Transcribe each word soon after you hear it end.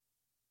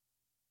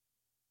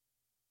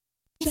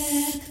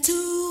Back to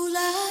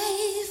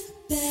life,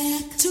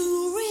 back to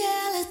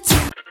reality.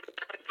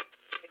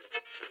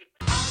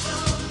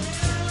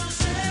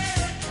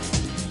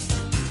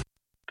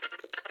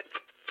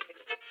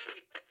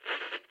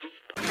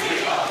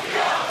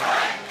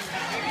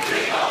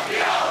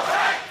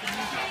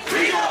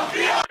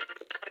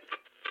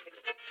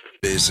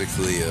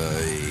 Basically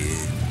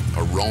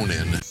a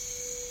RONIN.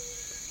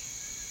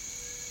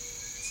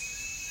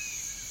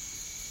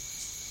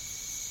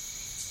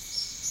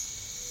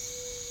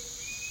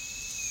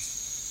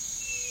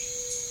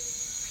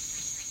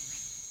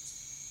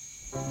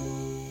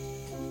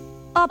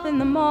 Up in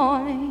the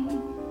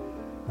morning,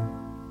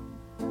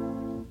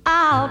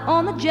 out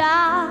on the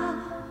job,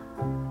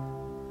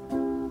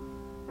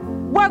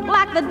 work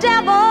like the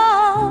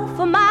devil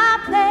for my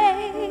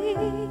pay,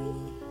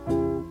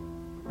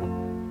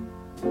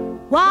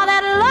 while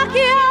that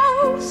lucky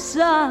old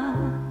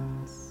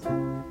son's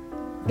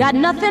got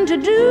nothing to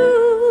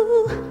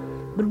do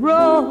but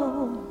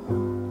roll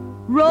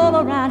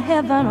around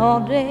heaven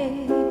all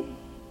day.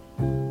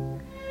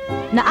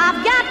 Now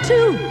I've got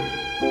to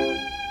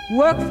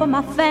work for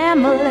my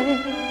family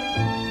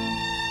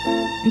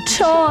and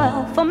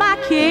toil for my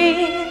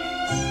kids,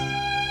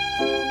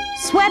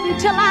 sweat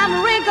until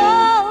I'm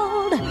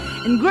wrinkled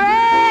and gray,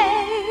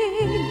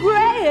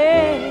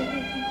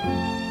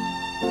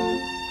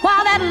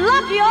 while that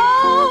lucky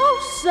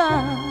old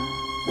son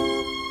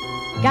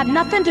got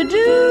nothing to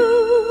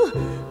do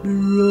but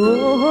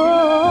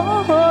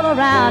roll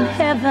around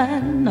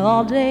heaven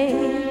all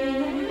day.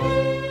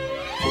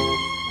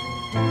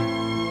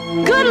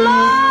 Good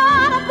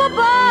Lord up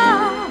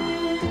above,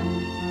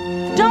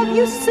 don't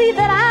you see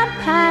that I'm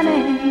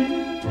pining?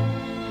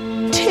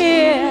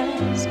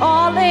 Tears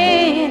all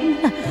in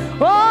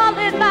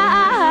my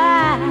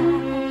eyes.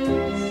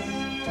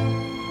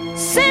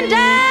 Send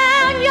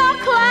down your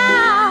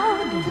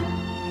cloud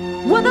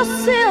with a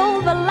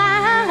silver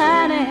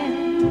lining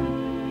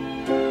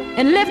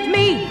and lift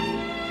me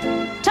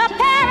to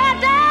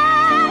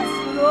paradise.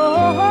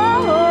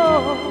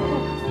 Oh,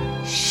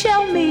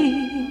 show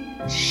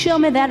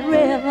me that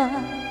river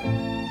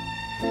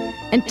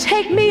and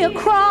take me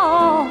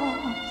across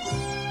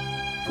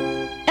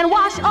and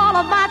wash all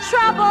of my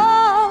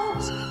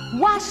troubles,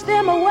 wash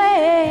them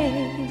away,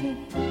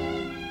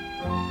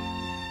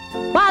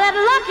 while that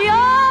lucky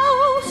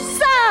old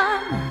sun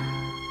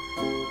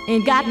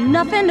ain't got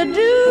nothing to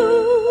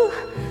do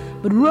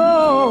but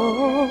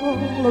roll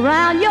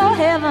around your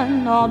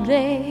heaven all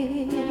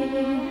day.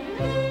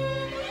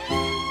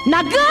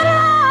 Now good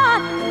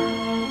Lord,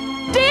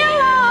 dear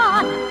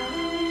Lord,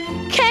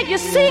 can't you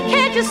see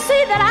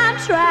that I'm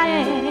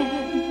trying?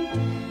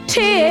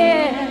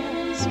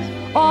 Tears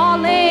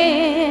all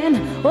in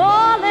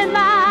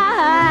my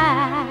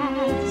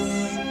eyes.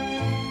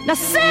 Now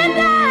send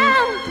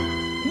down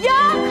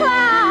your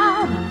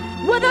cloud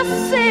with a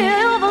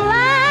silver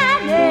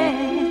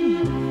lining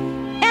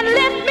and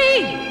lift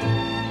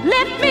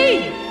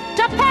me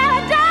to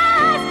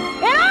paradise.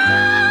 And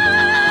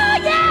oh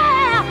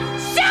yeah,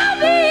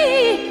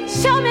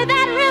 show me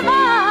that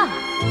river,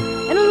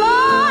 and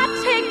Lord,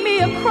 take me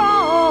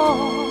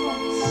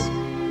across.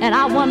 And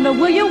I wonder,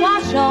 will you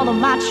wash all of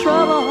my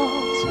troubles?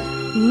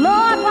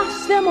 Lord,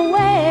 wash them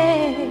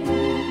away,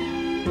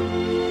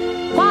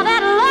 while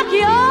that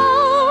lucky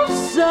old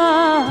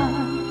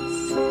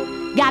son's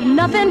got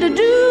nothing to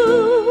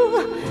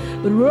do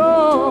but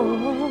roll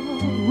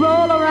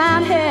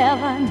around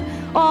heaven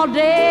all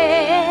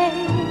day.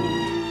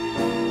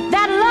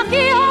 That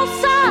lucky old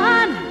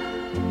son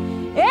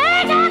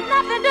ain't got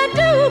nothing to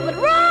do but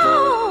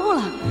roll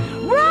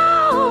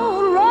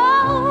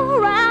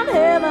around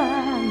heaven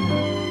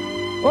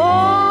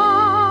all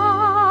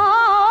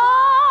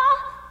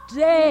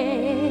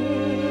day.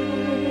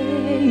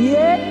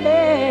 Yeah.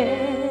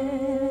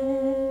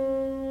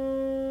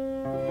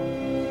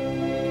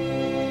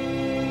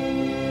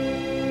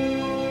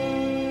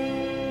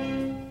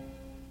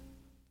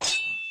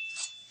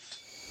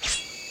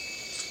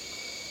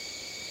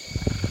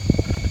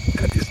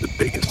 That is the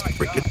biggest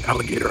freaking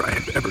alligator I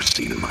have ever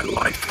seen in my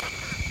life.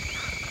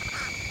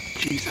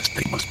 Jesus,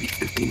 they must be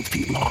 15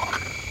 feet long.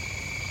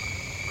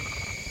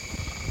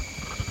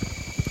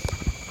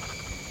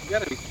 You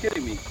gotta be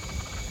kidding me.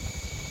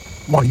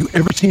 Wow, you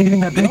ever seen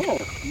anything that big? No,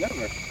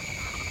 never.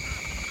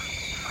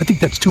 I think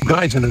that's two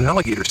guys in an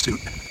alligator suit.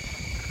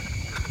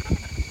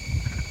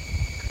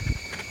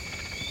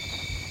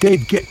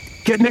 Dave,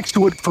 get next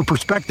to it for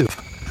perspective.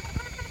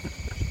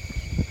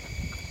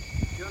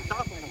 Get on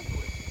top of them.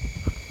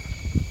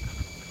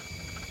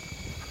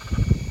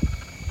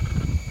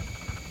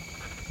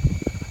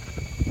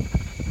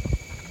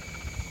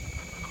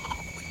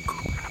 Holy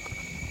crap.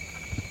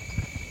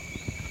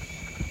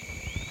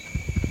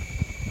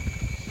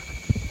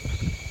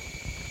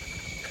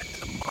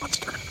 That's a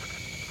monster.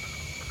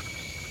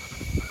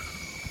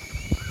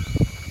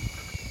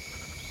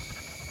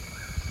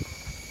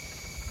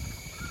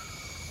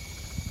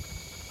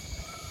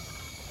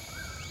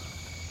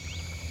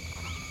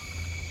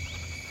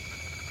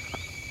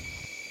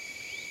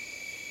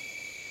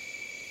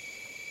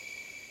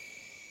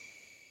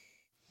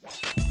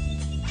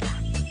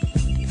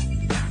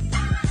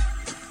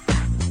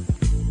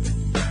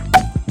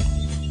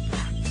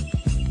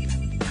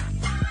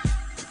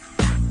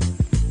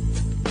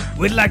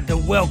 We'd like to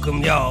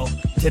welcome y'all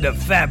to the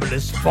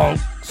fabulous Funk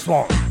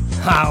Swamp.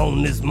 I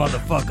own this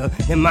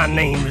motherfucker, and my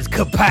name is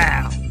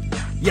Kapow.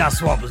 Y'all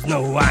swampers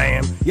know who I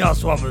am. Y'all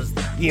swampers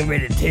getting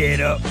ready to tear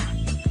it up.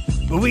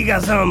 But we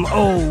got something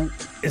old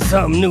and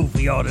something new for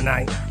y'all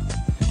tonight.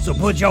 So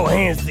put your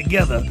hands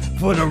together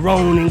for the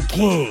Ronin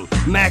King,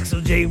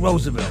 Maxwell J.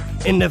 Roosevelt,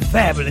 and the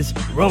fabulous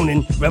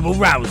Ronin Rebel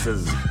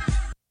Rousers.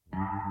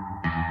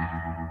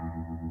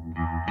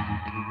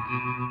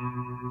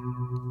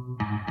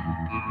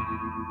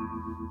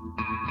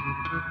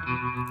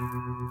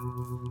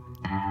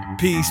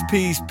 Peace,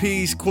 peace,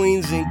 peace,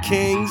 queens and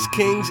kings,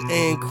 kings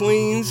and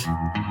queens.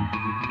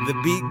 The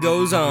beat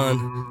goes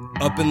on.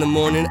 Up in the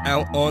morning,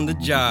 out on the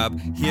job,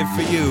 here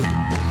for you.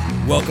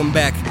 Welcome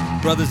back,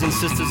 brothers and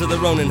sisters of the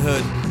Ronin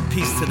Hood.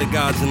 Peace to the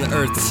gods and the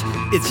earths.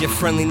 It's your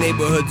friendly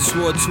neighborhood,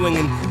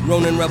 sword-swinging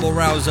Ronin Rebel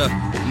Rouser,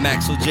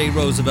 Maxwell J.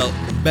 Roosevelt,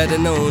 better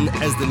known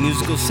as the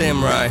musical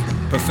samurai.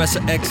 Professor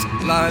X,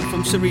 live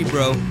from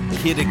Cerebro,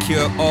 here to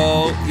cure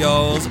all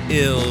y'all's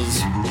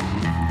ills.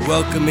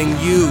 Welcoming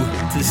you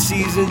to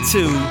Season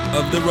 2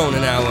 of the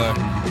Ronin Hour.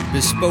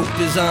 Bespoke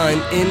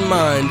design in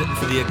mind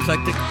for the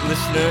eclectic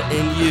listener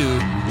in you.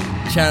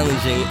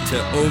 Challenging to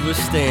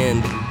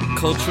overstand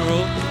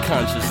cultural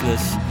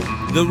consciousness.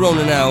 The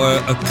Ronin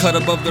Hour, a cut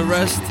above the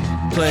rest,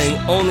 playing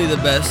only the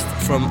best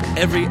from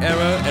every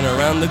era and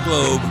around the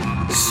globe.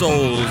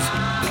 Souls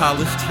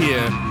polished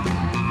here.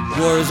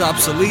 War is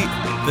obsolete,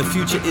 the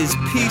future is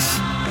peace.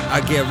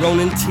 I get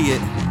Ronin to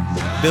it.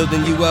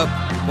 Building you up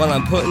while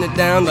I'm putting it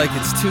down like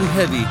it's too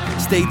heavy.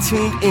 Stay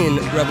tuned in,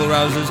 Rebel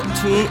Rousers.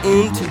 Tune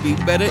in to be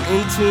better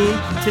in tune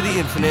to the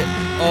infinite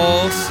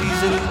all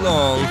season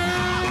long.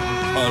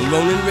 On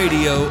Ronin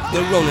Radio,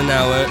 the Ronin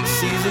Hour,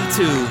 Season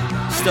 2,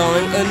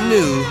 starring a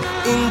new,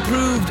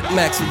 improved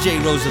Maxwell J.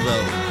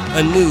 Roosevelt.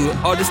 A new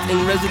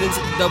artist-in-residence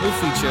double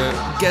feature,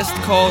 guest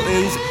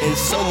call-ins, and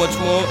so much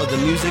more of the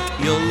music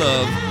you'll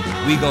love.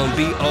 We gon'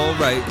 be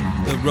alright.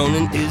 The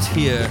Ronin is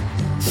here.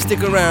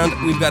 Stick around,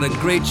 we've got a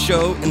great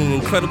show and an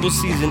incredible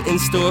season in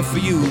store for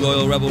you,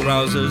 loyal Rebel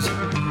Rousers.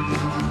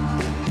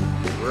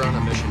 We're on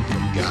a mission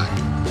from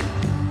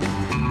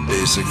God.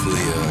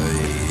 Basically,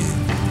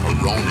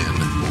 a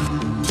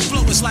Ronin.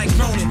 Flow is like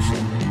Ronin.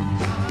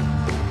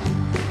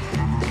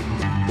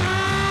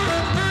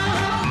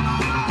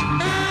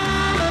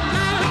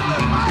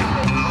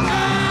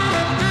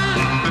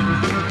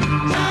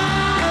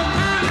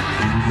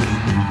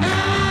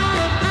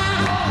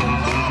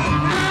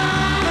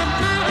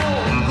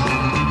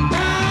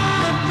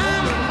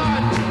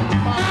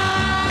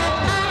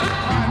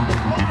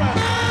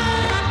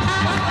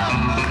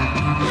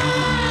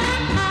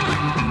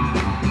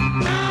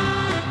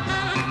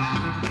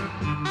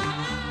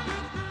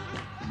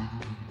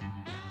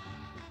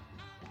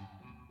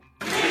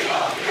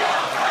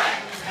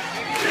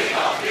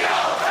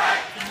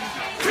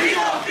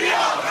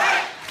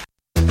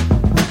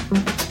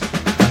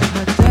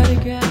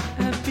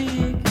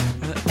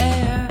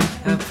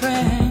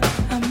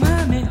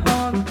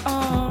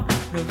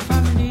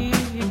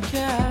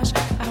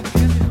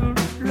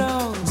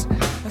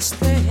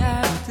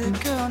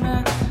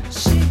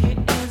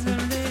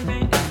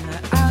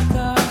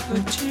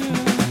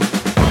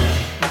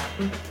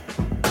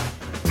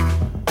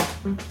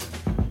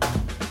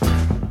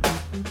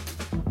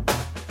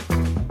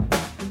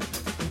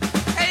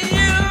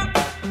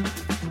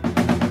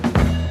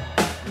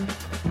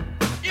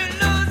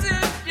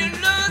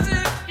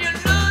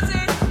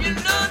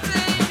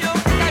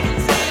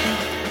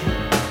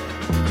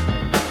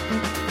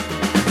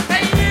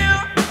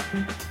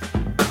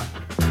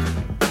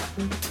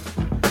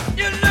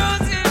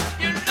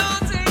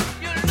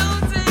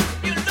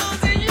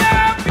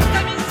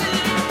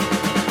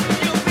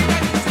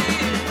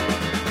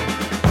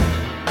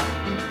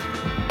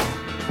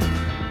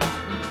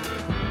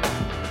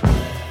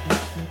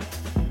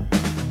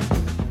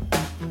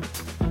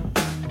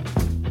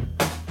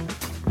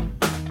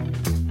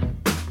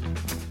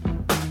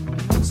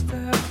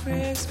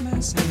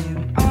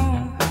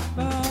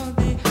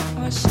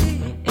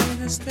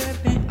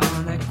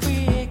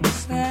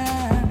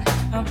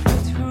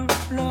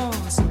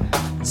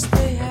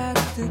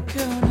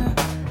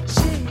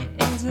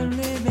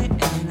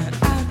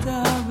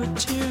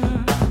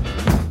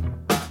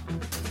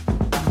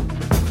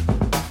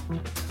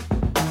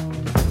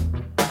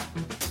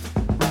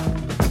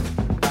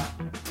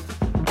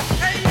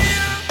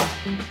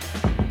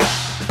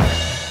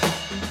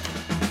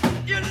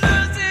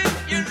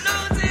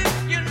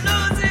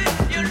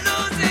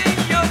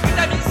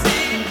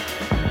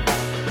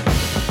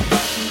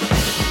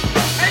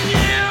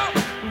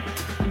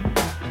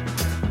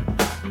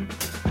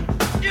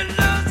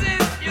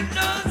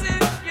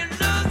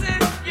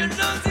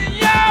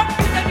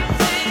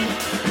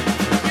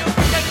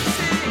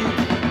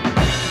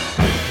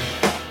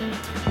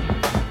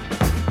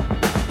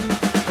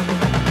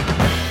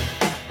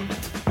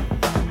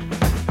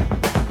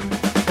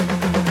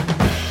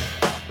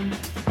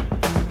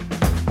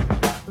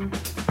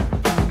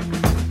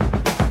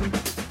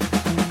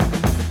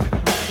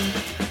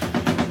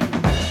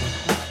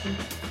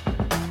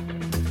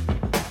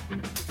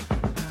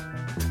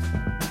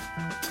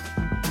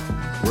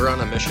 We're on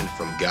a mission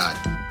from God.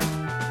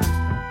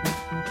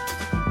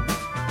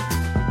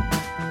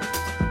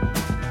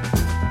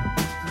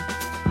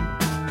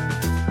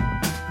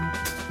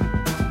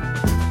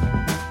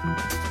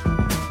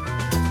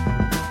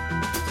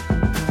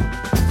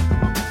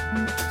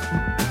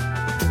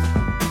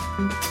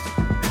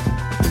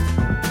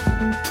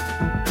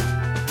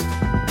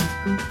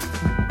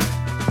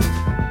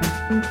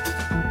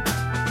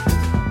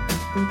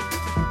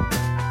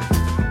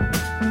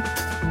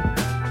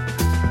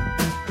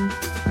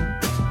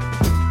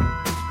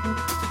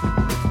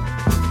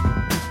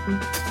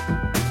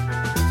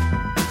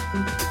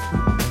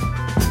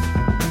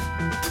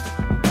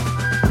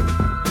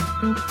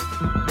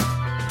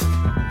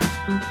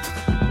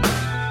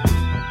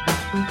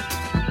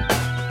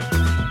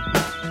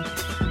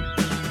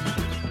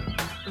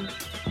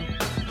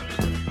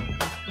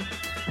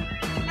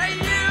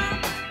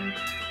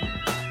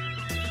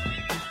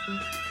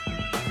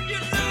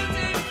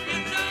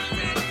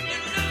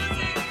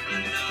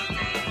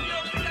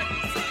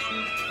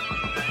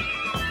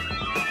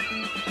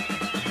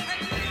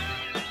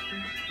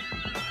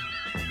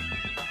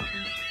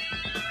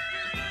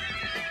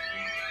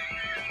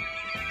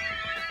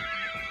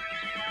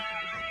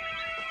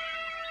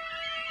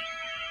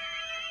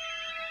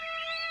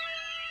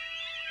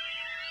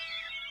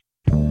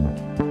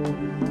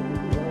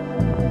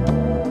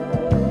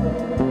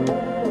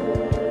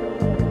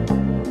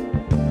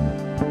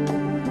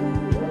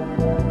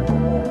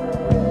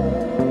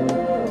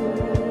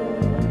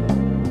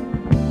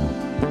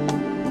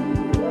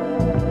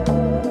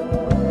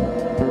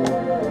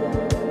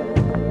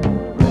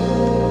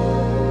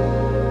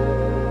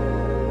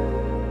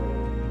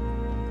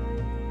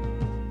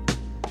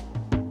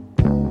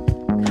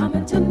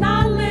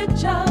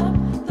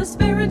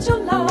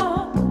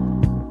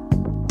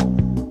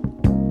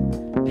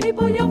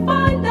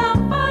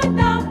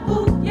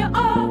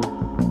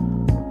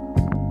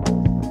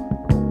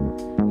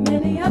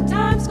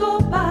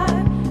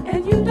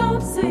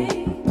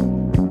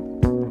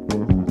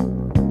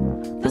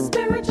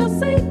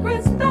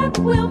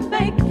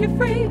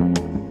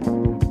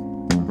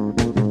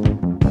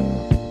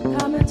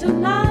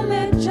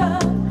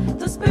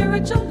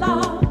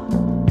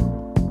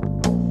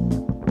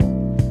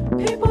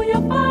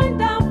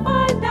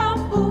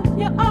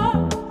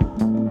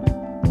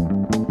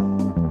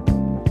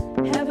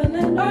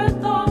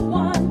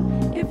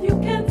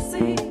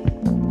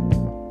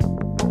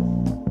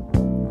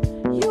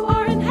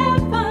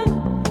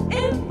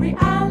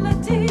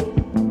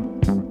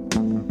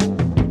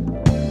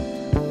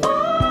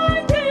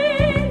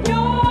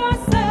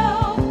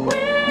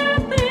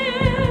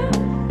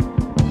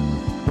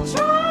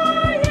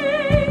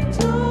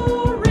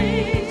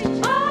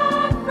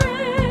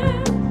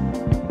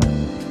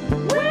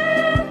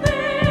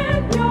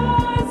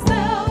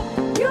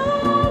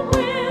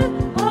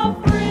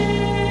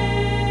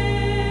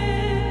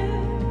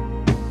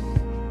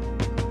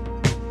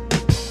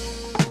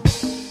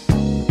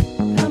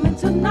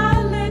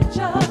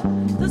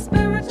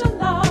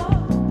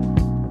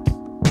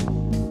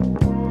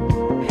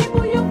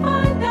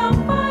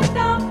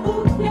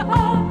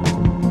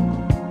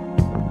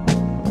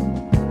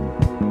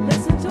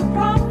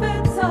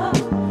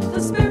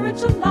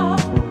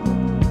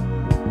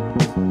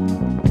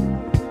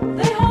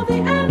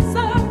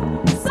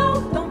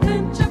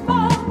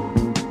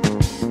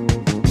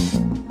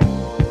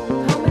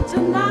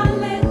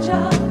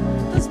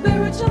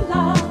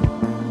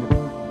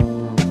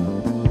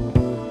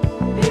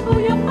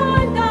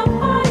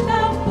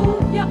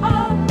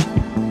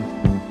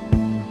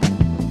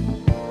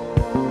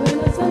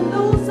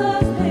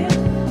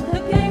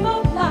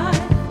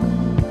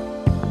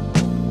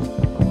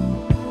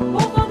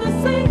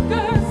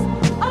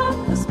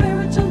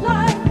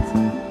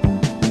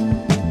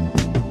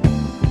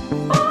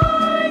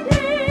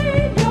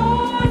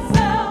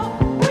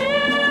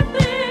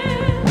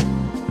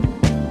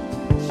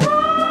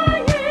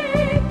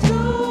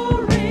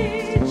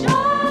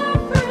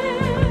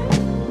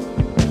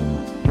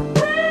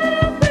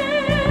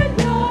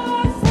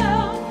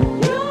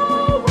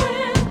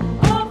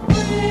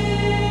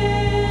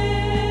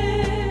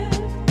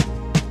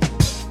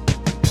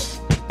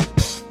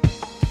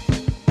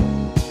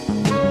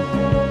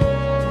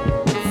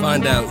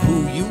 Find out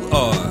who you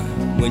are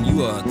when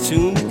you are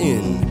tuned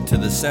in to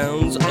the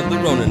sounds of the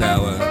RONIN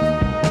Hour.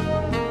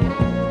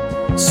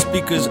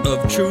 Speakers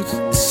of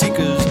truth,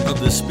 seekers of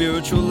the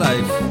spiritual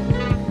life,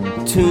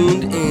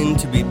 tuned in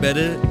to be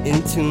better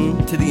in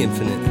tune to the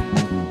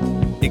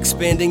infinite.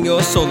 Expanding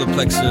your solar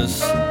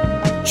plexus.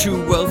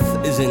 True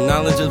wealth is in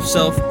knowledge of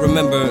self.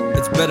 Remember,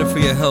 it's better for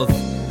your health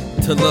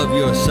to love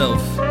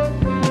yourself.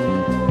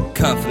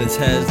 Confidence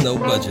has no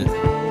budget.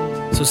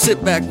 So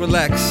sit back,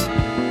 relax,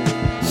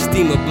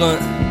 steam a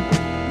blunt,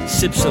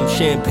 sip some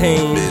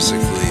champagne.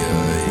 Basically,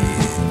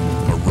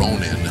 a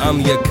RONIN. I'm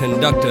your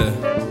conductor,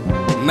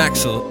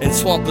 Maxwell and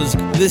Swampers.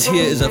 This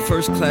here is a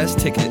first-class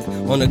ticket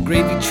on a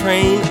gravy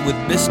train with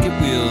biscuit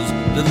wheels,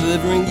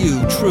 delivering you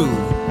true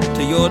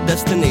to your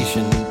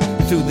destination.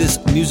 through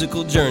this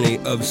musical journey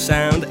of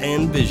sound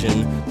and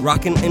vision,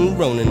 rockin' and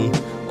Ronin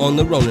on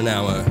the Ronin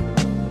Hour.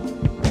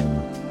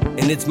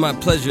 And it's my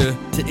pleasure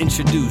to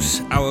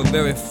introduce our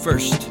very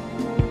first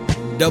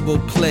double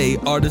play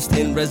artist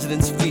in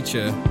residence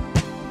feature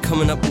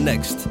coming up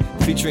next,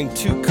 featuring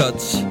two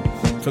cuts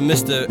from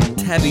Mr.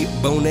 Tabby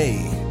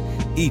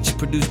Bonet, each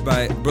produced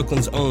by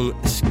Brooklyn's own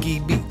Ski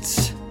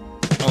Beats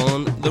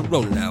on the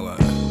Ronin Hour.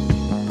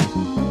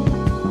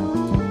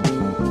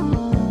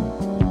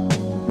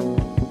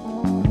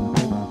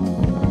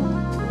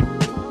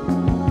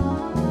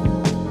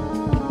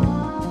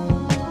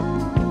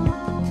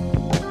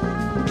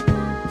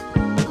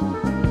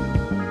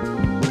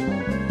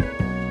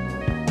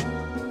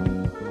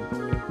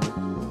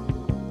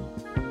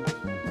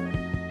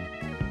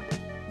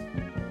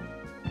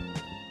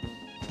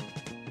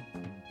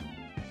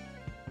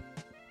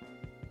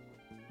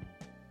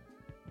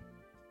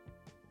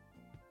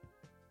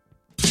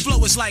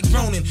 Flow is like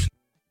Ronin.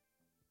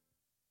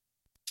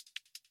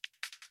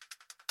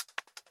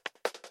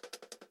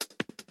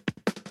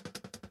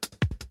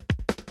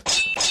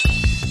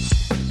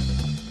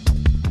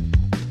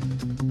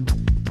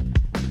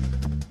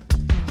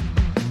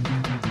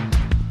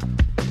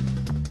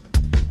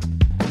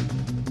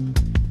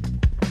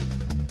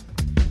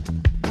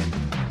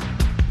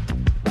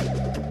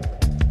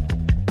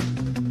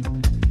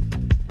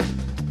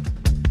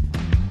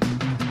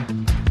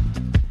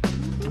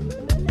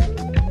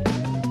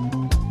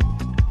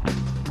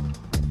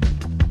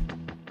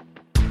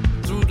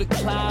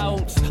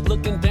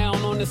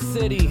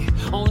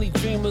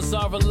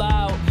 Are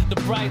allowed. The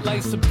bright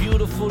lights are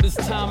beautiful this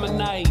time of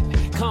night.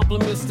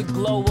 Compliments the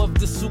glow of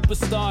the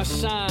superstar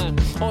shine.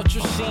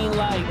 Ultra sheen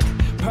like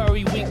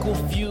periwinkle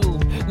view.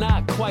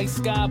 Not quite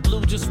sky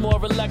blue, just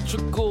more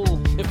electrical.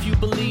 If you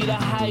believe the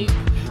hype,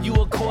 you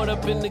are caught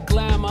up in the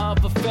glamour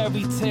of a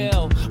fairy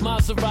tale.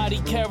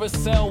 Maserati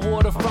carousel,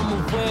 water from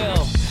a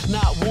well.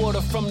 Not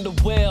water from the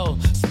well,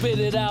 spit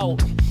it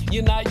out.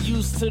 You're not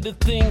used to the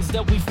things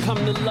that we've come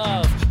to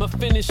love. My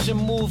finishing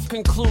move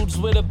concludes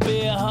with a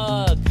bear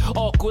hug.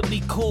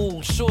 Awkwardly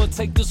cool, sure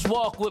take this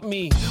walk with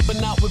me,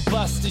 but not with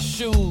busted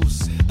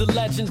shoes. The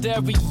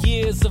legendary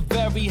years are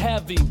very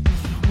heavy.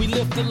 We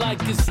lift it like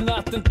it's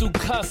nothing through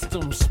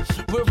customs.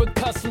 We're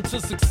accustomed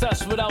to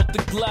success without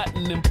the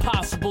glutton.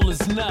 Impossible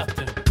is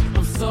nothing.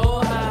 I'm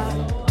so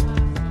high,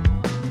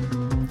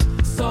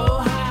 so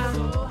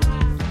high,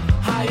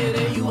 higher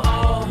than you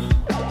all.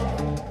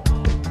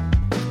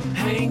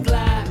 Hang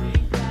glide.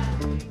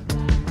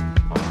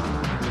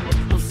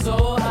 I'm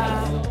so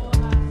high,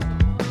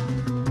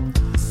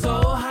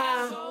 so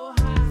high,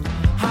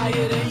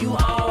 higher than you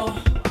all.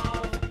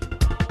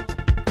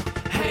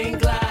 Hang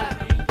glide.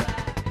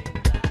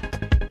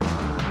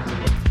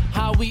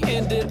 How we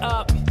ended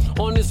up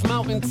on this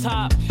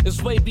mountaintop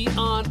is way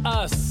beyond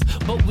us,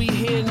 but we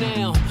here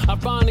now.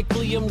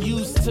 Ironically, I'm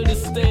used to the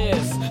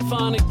stairs.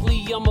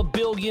 Phonically, I'm a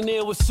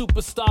billionaire with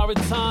superstar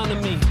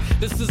autonomy.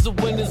 This is a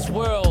winner's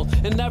world,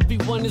 and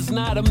everyone is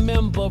not a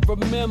member.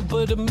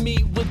 Remember to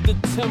meet with the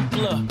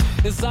Templar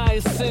as I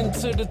ascend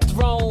to the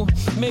throne.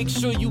 Make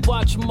sure you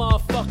watch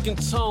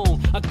motherfucking tone.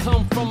 I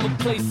come from a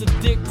place of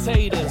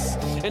dictators.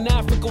 In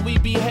Africa, we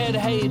behead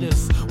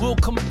haters. We'll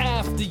come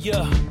after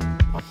ya.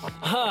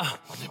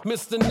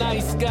 Mr.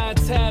 Nice Guy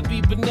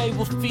Tabby Benet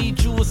will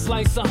feed you a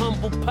slice of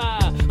humble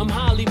pie. I'm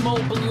highly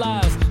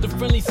mobilized. The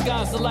friendly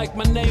skies are like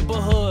my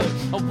neighborhood.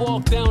 I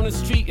walk down the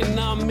street and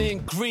I'm in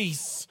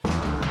Greece.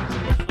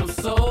 I'm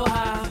so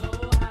high,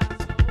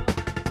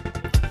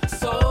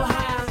 so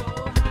high,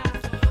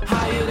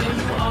 higher than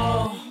you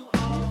all.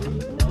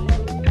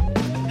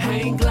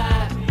 Hang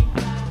glide.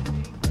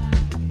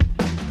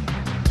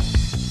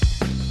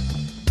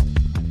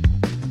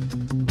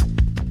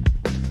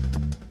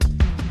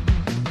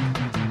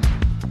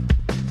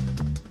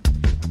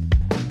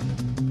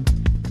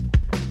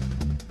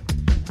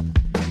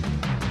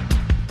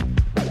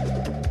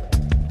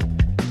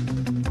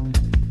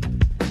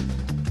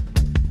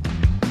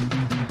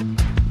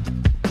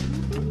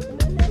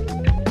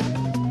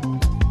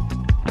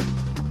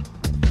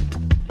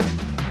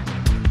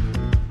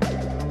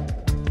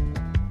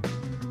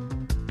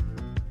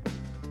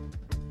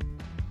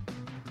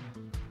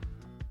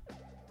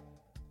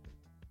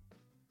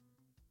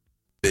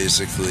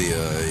 Basically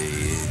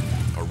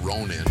a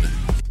Ronin.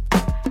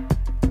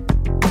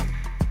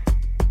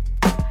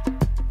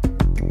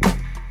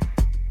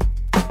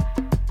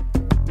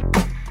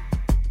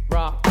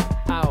 Rock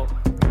out.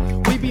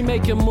 We be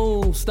making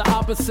moves, the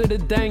opposite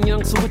of dang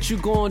young, so what you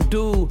gonna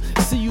do?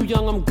 See you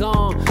young, I'm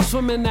gone,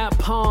 swim in that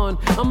pond.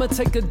 I'ma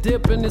take a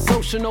dip in this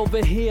ocean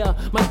over here.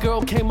 My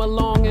girl came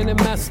along and it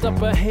messed up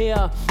her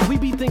hair. We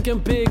be thinking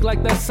big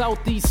like that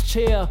southeast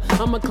chair.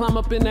 I'ma climb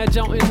up in that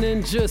jump and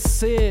then just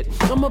sit.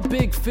 I'm a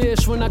big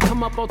fish, when I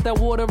come up out that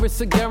water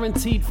it's a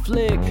guaranteed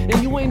flick.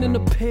 And you ain't in the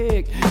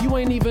pig, you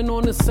ain't even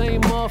on the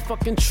same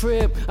motherfucking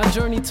trip. I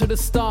journey to the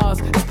stars,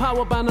 it's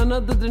powered by none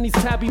other than these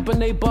Tabby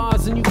Benet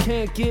bars. And you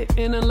can't get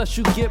in unless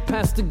you get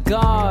past the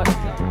guard.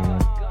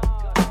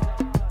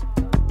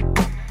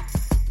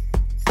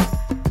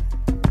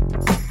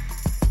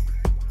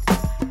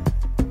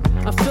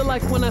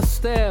 like when I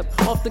step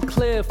off the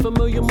cliff,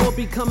 familiar more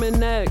becoming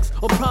next,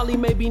 or probably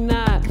maybe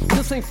not.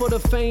 This ain't for the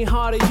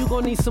faint-hearted, you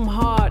gon' need some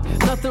heart.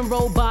 Nothing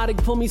robotic,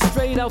 pull me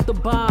straight out the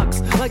box.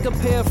 Like a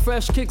pair of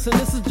fresh kicks, and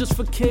this is just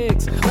for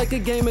kicks. Like a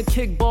game of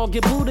kickball,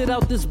 get booted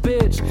out this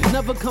bitch.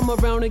 Never come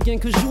around again,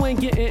 cause you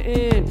ain't getting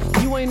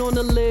in. You ain't on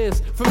the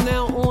list. From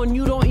now on,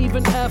 you don't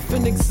even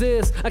effing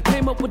exist. I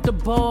came up with the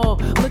ball,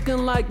 looking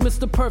like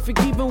Mr.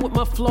 Perfect, even with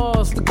my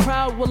flaws. The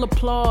crowd will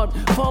applaud,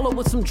 follow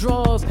with some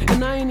draws,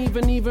 and I ain't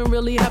even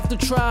really have to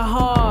try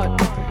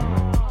hard.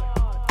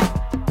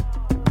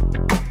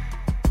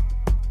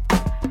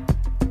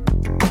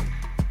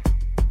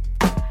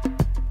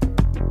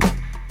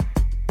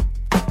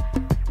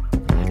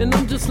 And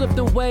I'm just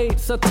lifting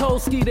weights. I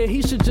told Ski that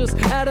he should just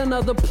add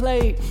another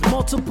plate.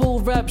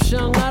 Multiple reps,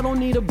 young, I don't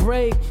need a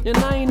break. And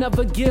I ain't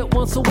never get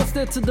one, so what's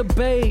there to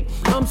debate?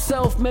 I'm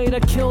self-made, I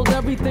killed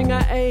everything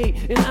I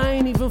ate. And I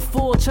ain't even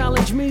full,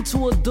 challenge me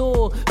to a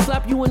duel.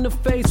 Slap you in the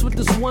face with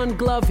this one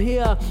glove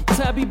here.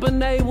 Tabby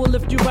Benet will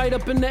lift you right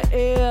up in the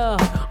air.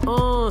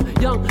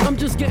 Young, I'm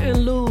just getting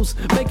loose.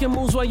 Making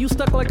moves while you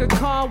stuck like a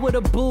car with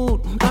a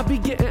boot. I be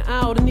getting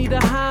out and need to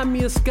hire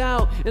me a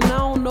scout. And I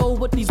don't know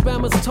what these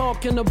bammers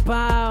talking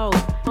about.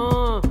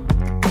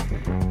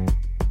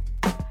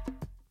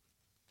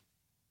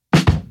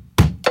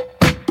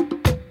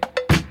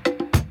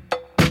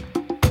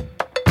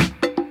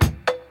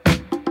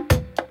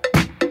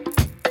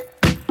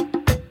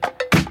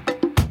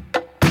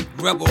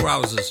 Rebel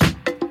rousers,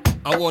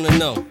 I wanna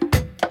know,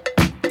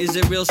 is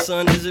it real,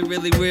 son? Is it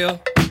really real?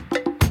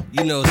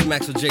 You know it's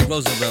Maxwell J.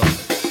 Roosevelt.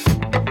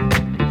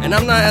 And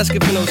I'm not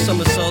asking for no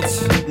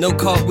somersaults, no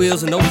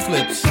cartwheels and no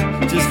flips.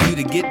 Just for you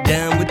to get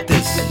down with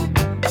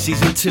this.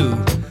 Season 2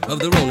 of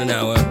the Ronin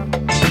Hour.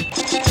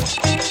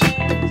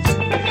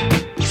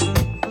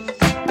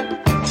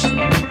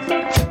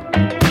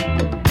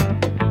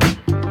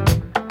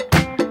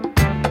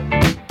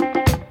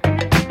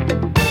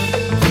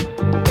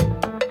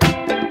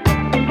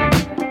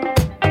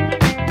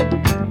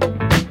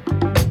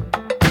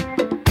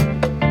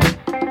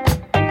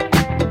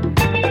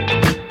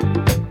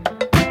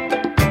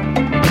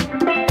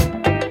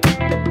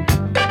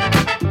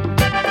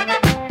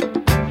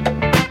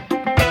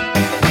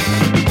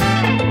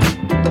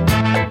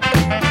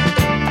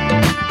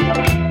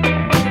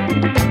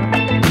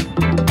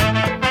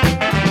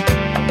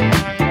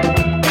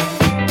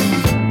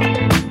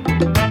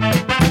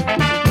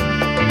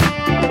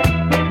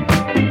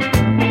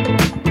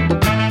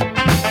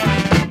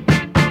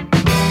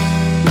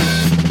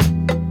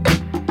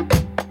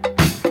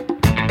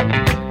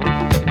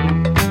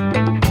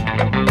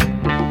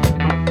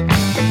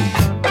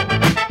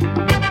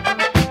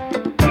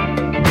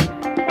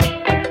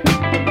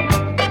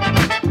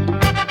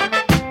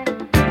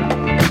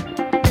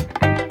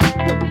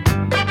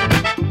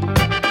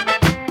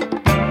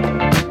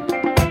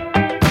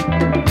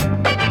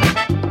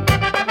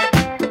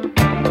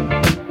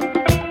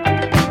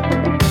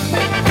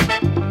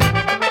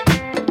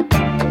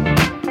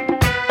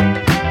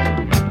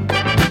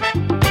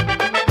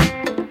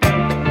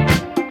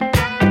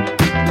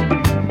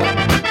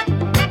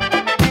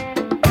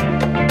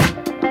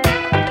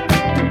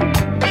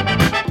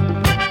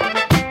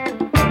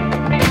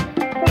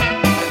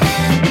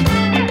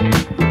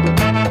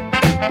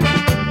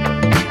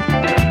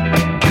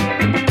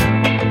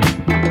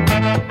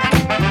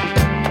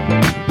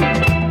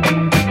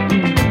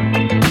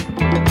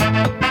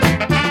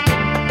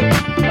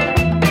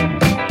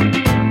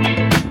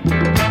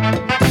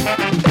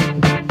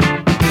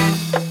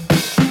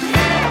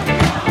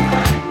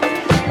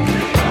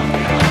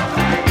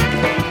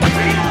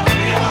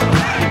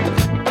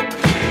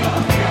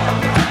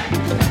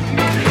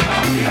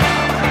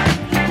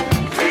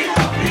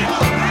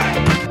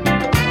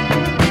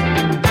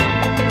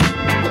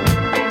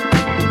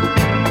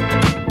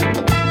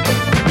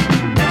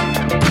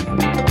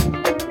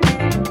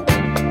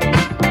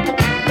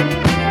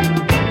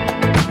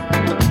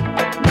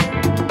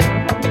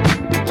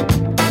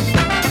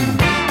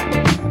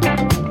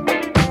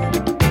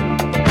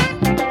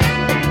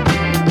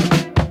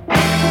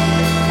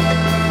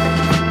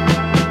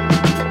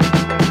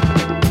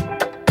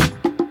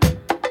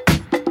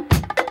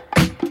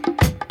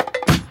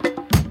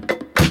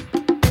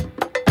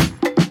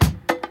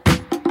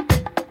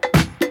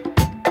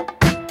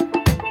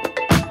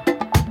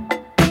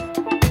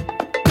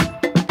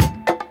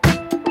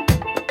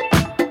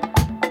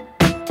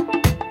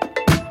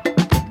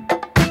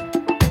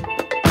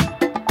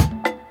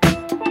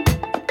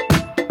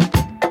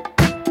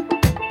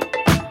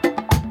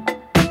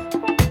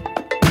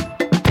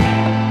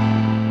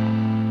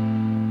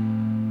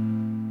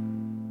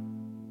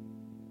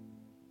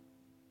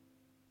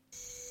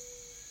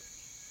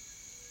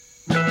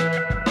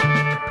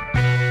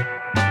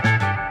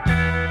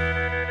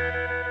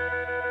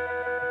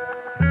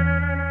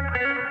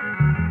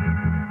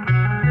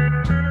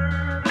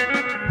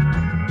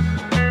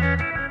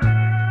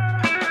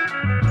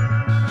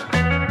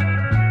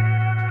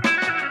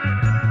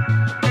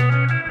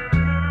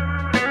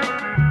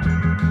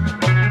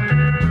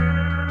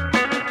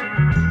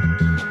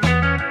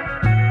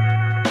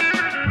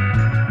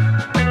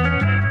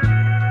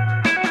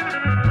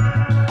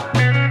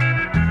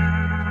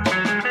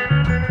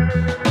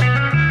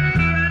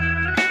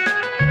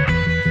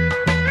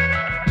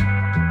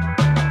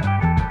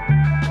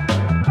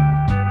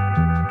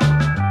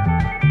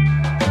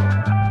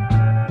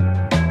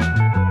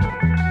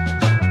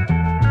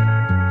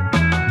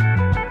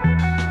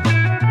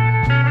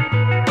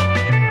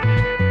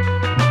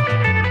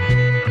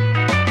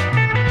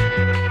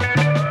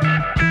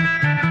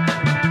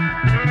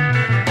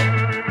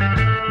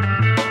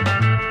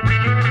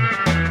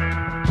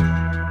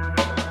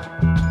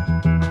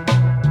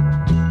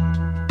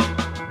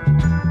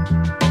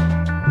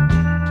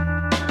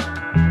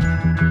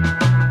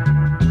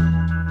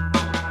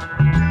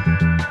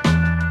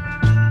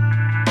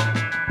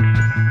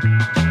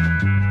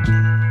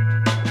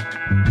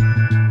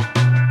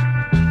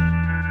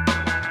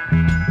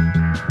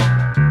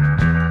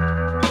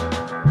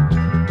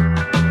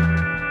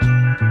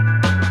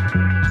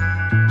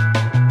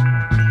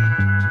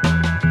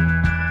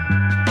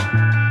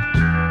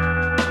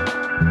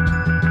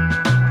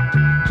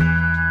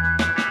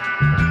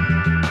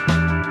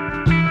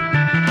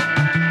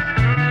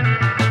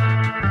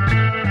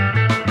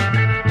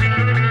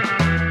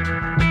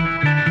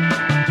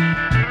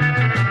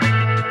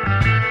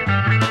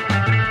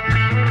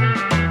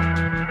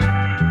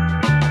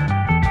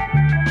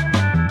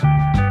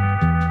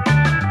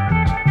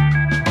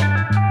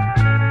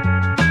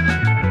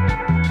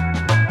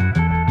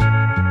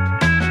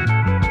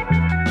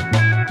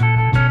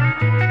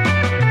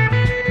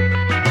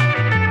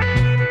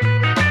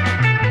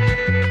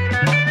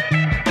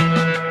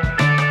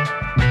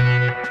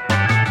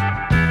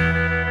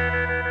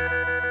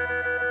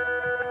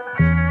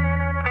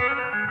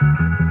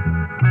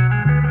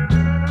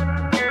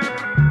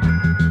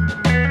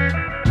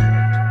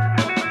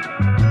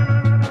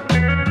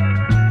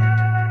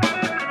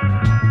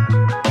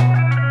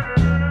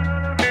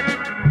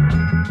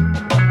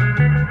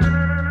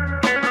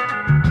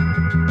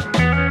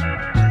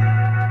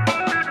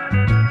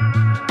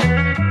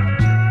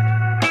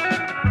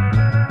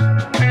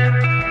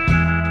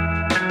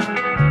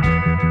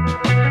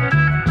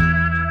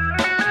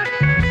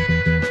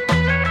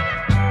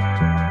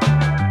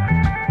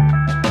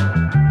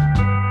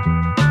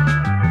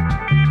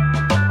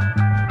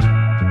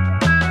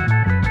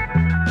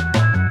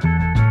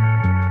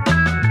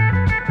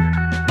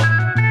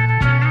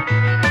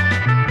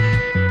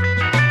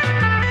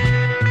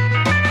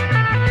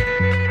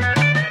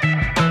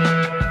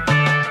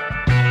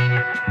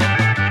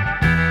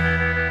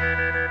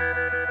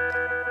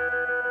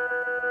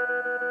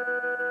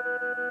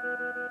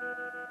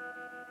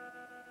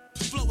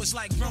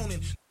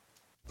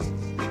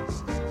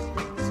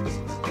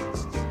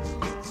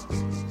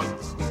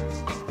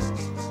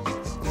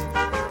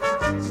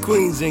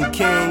 Queens and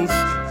kings,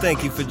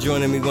 thank you for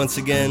joining me once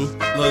again,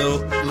 loyal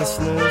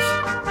listeners.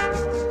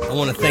 I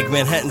want to thank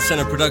Manhattan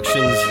Center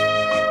Productions,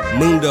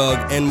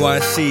 Moondog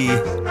NYC,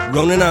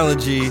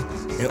 Roninology,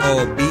 and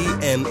all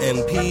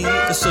BMMP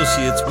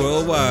associates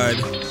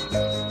worldwide.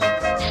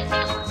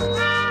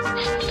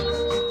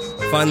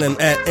 Find them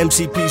at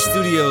MCP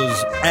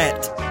Studios,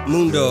 at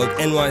Moondog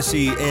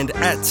NYC, and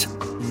at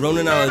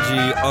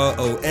Roninology,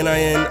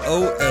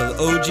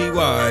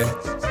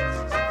 RONINOLOGY.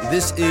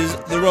 This is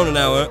the Ronin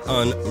Hour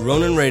on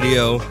Ronin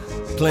Radio,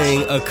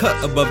 playing a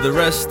cut above the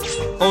rest,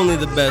 only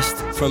the best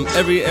from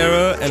every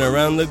era and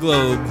around the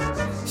globe.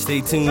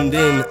 Stay tuned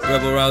in,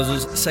 Rebel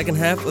Rousers, second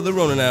half of the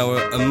Ronin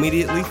Hour,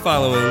 immediately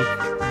following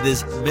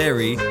this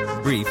very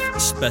brief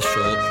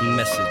special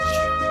message.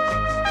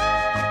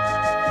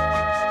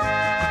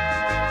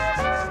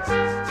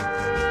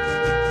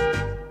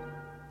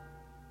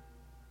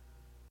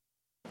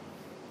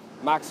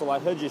 Maxwell, I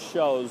heard your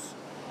shows,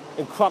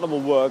 incredible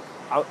work.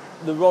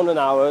 The Ronin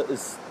Hour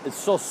is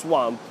so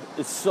swamped.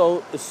 It's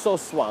so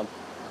swamped.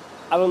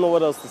 I don't know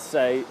what else to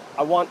say.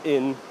 I want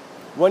in.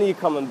 When are you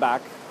coming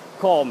back?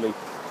 Call me.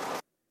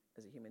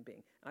 As a human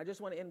being. I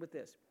just want to end with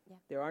this. Yeah.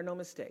 There are no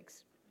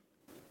mistakes.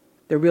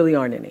 There really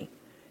aren't any.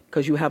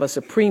 Because you have a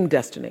supreme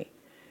destiny.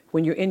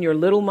 When you're in your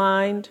little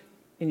mind,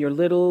 in your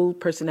little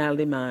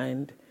personality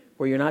mind,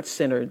 where you're not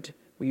centered,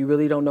 where you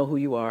really don't know who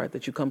you are,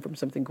 that you come from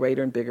something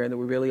greater and bigger, and that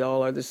we really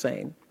all are the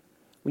same.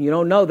 When you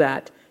don't know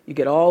that, you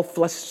get all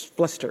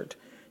flustered.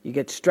 You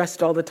get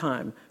stressed all the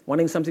time,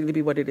 wanting something to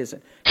be what it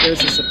isn't.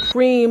 There's a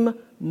supreme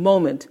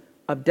moment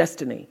of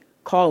destiny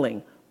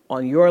calling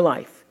on your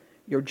life.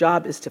 Your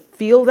job is to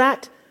feel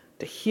that,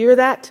 to hear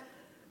that,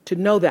 to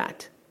know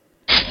that.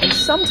 And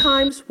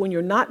sometimes when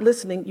you're not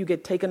listening, you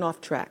get taken off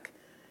track.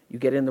 You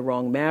get in the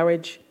wrong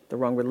marriage, the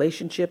wrong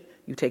relationship,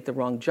 you take the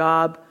wrong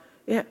job.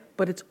 Yeah,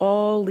 but it's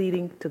all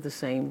leading to the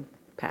same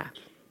path.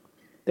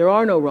 There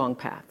are no wrong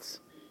paths.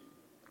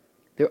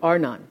 There are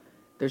none.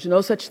 There's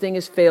no such thing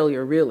as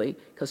failure, really,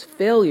 because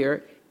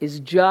failure is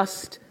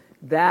just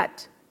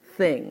that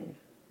thing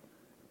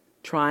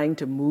trying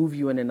to move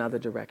you in another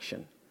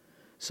direction.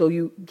 So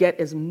you get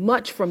as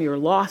much from your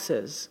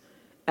losses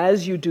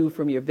as you do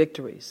from your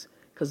victories,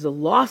 because the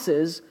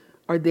losses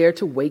are there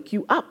to wake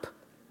you up.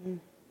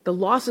 The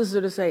losses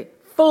are to say,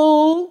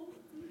 fool,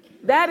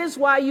 that is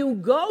why you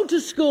go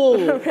to school.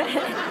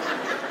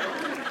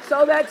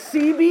 So that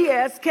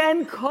CBS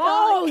can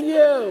call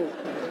you.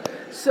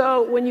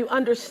 So when you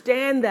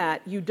understand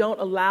that, you don't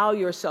allow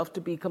yourself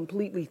to be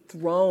completely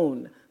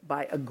thrown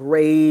by a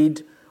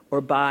grade or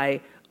by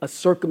a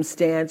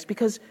circumstance,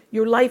 because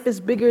your life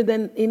is bigger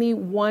than any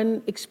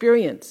one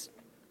experience.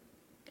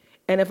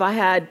 And if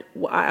I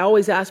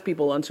always ask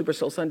people on Super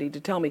Soul Sunday to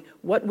tell me,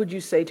 what would you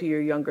say to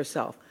your younger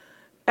self?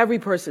 Every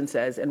person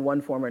says in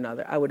one form or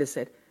another, I would have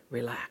said,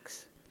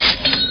 relax.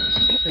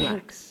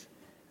 Relax.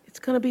 It's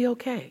going to be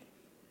okay.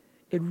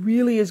 It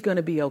really is going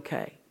to be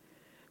okay.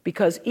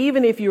 Because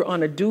even if you're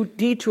on a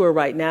detour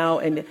right now,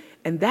 and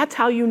that's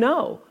how you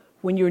know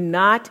when you're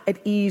not at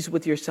ease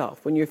with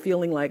yourself, when you're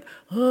feeling like,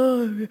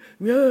 oh,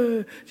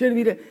 yeah,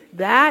 shouldn't be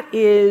that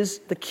is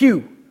the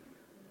cue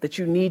that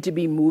you need to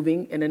be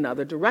moving in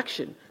another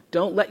direction.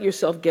 Don't let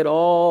yourself get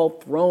all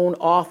thrown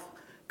off,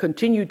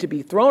 continue to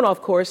be thrown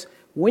off course.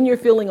 When you're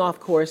feeling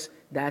off course,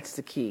 that's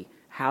the key.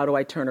 How do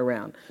I turn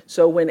around?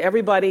 So when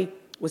everybody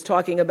was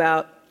talking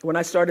about, when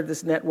I started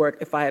this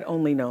network, if I had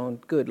only known,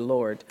 good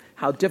Lord,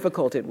 how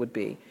difficult it would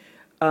be.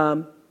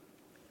 The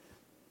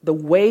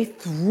way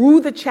through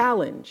the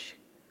challenge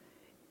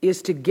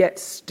is to get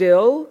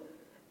still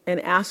and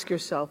ask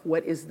yourself,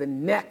 what is the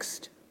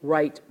next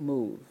right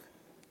move?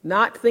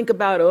 Not think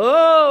about,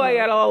 oh, I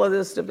got all of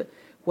this stuff.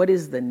 What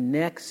is the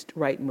next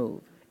right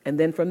move? And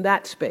then from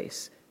that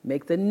space,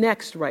 make the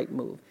next right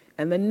move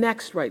and the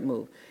next right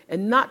move.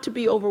 And not to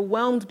be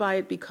overwhelmed by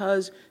it,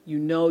 because you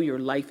know your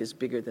life is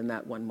bigger than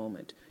that one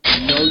moment.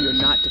 You know you're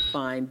not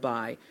defined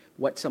by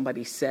what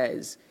somebody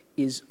says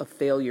is a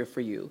failure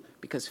for you,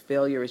 because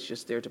failure is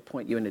just there to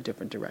point you in a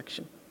different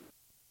direction.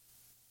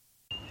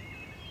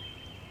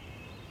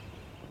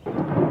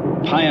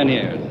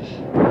 Pioneers.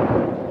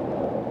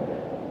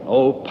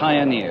 Oh,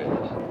 pioneers.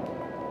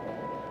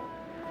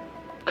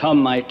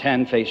 Come, my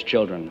tan-faced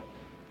children.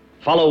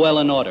 Follow well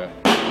in order.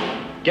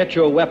 Get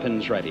your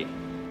weapons ready.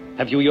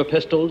 Have you your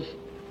pistols?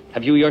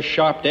 Have you your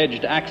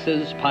sharp-edged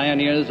axes,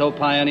 pioneers, oh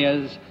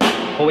pioneers?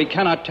 For we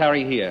cannot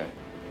tarry here.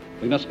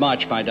 We must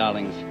march, my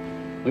darlings.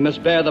 We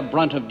must bear the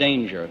brunt of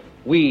danger.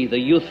 We, the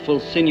youthful,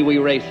 sinewy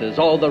races,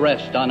 all the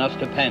rest on us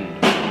depend.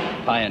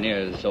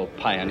 Pioneers, oh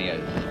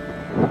pioneers.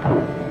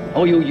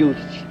 Oh, you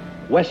youths,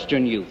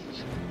 Western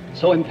youths,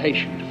 so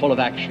impatient, full of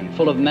action,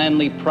 full of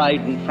manly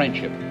pride and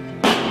friendship.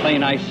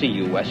 Plain I see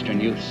you,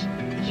 Western youths.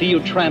 See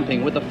you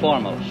tramping with the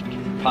foremost.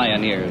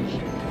 Pioneers,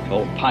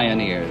 oh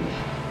pioneers.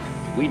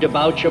 We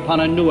debouch upon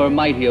a newer,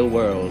 mightier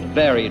world,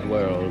 varied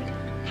world.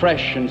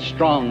 Fresh and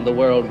strong the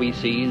world we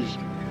seize.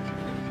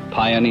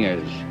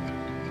 Pioneers,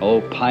 oh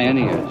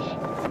pioneers.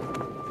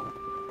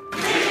 We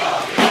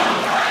gon' be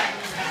alright.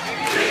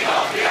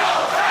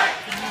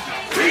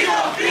 We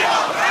gon' be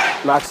alright.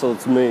 Maxwell,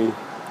 it's me.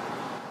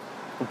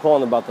 I'm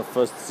calling about the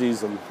first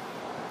season.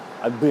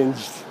 I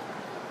binged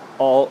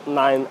all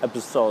 9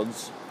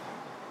 episodes,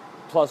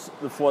 plus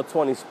the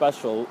 420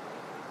 special,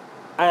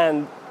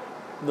 and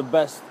the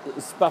best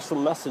special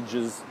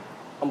messages.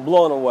 I'm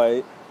blown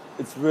away.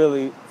 It's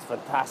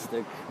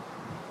fantastic.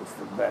 It's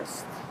the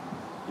best.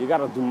 You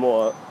gotta do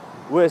more.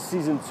 We're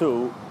season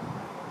 2.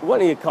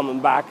 When are you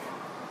coming back?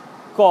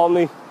 Call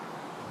me.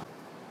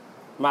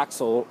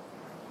 Maxwell,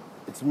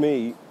 it's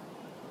me.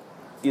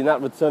 You're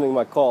not returning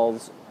my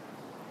calls.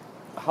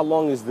 How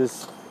long is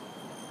this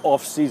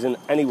off season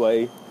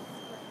anyway?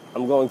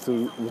 I'm going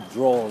through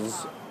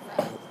withdrawals.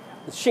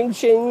 Shing,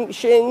 shing,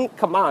 shing.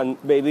 Come on,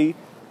 baby.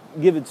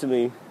 Give it to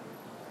me.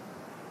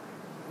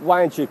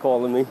 Why aren't you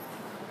calling me?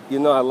 You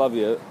know I love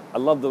you. I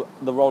love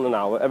the Ronin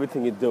Hour,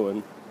 everything you're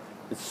doing.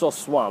 It's so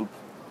swamp.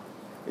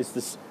 It's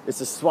the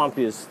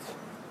swampiest.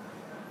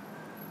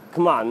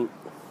 Come on,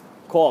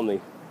 call me.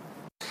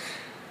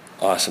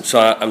 Awesome. So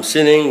I'm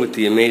sitting with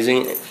the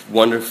amazing,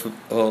 wonderful,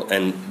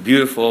 and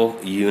beautiful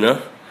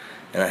Una,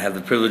 and I have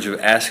the privilege of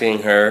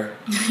asking her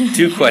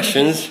 2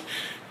 questions.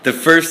 The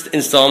first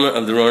installment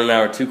of the Ronin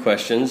Hour, 2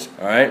 questions.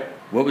 All right.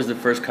 What was the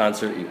first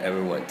concert you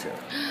ever went to?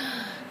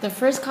 The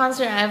first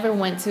concert I ever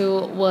went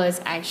to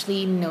was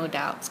actually No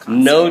Doubt's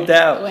concert. No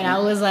Doubt. When I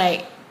was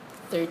like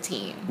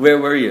 13. Where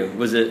were you?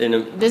 Was it in a...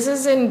 This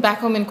is back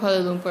home in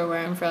Kuala Lumpur, where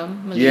I'm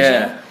from, Malaysia.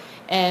 Yeah.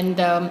 And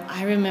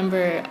I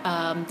remember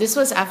this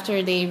was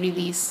after they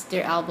released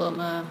their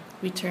album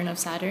Return of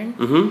Saturn.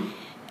 Mm-hmm.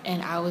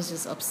 And I was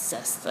just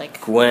obsessed.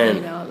 Like Gwen.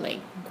 You know,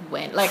 like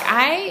Gwen. Like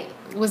I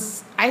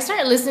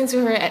started listening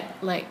to her at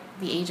like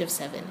the age of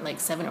 7, like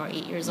 7 or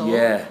 8 years old.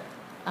 Yeah.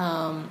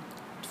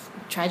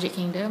 Tragic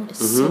Kingdom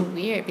is so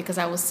weird because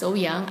I was so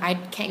young. I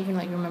can't even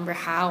like remember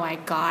how I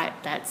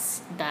got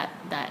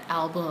that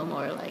album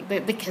or like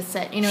the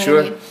cassette, you know what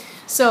I mean?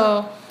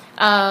 So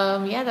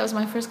yeah, that was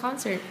my first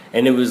concert.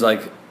 And it was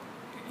like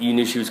you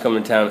knew she was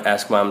coming to town,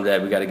 ask mom and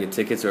dad, we got to get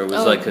tickets, or it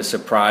was like a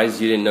surprise,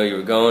 you didn't know you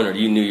were going, or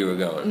you knew you were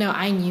going? No,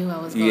 I knew I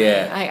was going.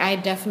 Yeah. I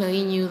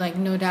definitely knew, like,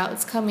 No Doubt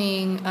it's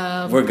coming.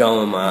 We're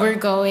going, Mom. We're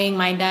going.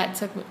 My dad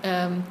took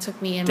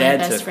me and my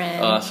best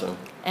friend. Awesome.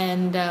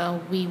 And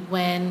we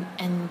went,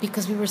 and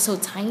because we were so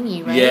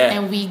tiny, right? Yeah.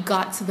 And we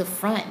got to the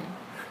front.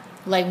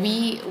 Like,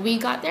 we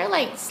got there,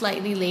 like,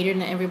 slightly later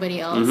than everybody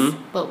else.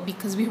 But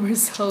because we were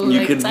so,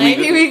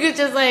 tiny, we could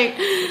just, like,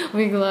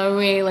 wiggle our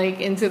way, like,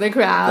 into the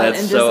crowd.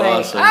 That's and just, so like,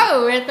 awesome.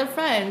 oh, we're at the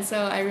front. So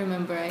I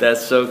remember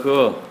That's so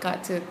cool.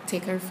 got to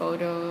take her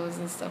photos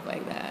and stuff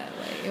like that.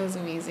 Like, it was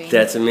amazing.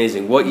 That's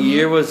amazing. What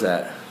year was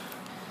that?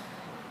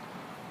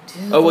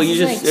 Dude, oh, well, you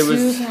just, like it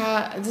was...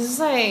 this is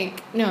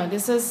like, no,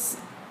 this is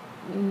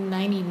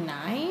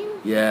 99?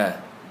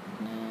 Yeah.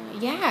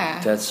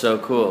 Yeah. That's so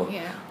cool.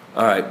 Yeah.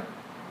 All right.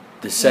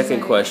 The second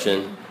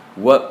question,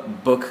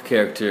 what book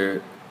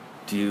character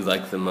do you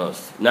like the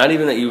most? Not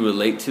even that you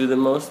relate to the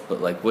most, but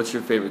like what's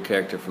your favorite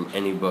character from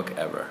any book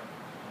ever?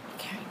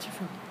 Character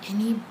from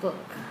any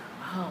book?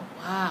 Oh,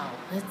 wow.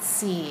 Let's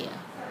see.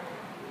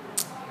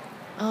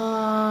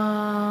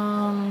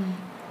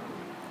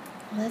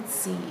 Let's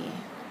see.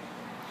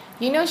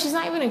 You know, she's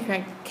not even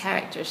a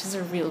character. She's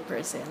a real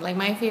person. Like,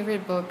 my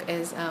favorite book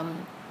is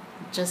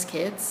Just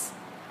Kids.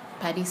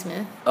 Patti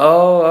Smith.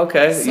 Oh,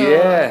 okay. So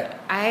yeah.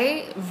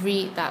 I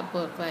read that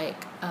book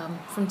like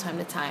from time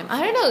to time.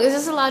 I don't know. It's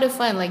just a lot of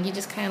fun. Like, you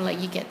just kind of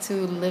like, you get to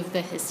live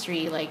the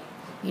history, like,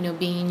 you know,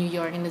 being in New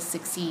York in the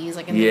 60s,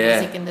 like in the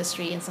music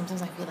industry. And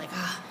sometimes I feel like,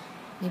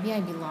 maybe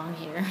I belong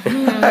here. You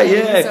know?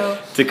 Yeah. So,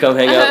 to come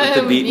hang out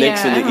with the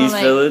beatniks in the East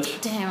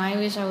Village. Damn, I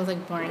wish I was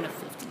like born in the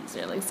 50s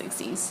or like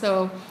 60s.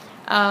 So,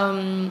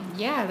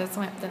 yeah, that's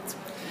one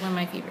of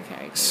my favorite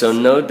characters. So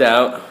No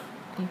Doubt.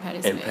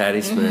 And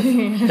Patti Smith.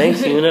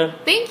 Thanks, Una.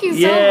 Thank you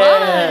so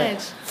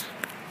much.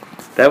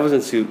 That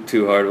wasn't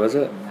too hard, was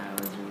it? That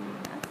was really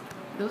nice.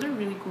 Those are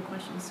really cool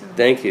questions, too.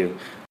 Thank you.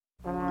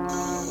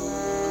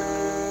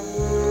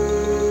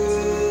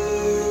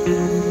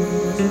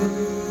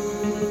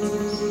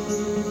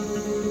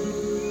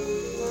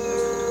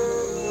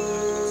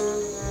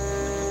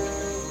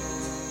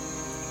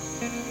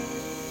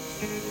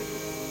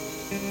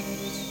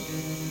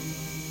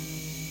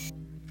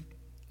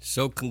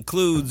 So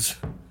concludes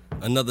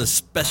another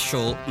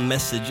special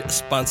message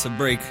sponsor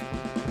break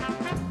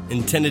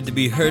intended to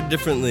be heard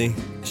differently,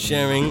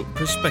 sharing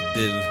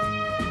perspective,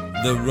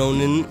 the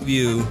Ronin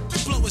view.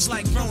 Flow is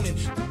like Ronin.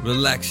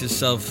 Relax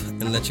yourself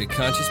and let your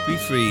conscience be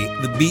free.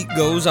 The beat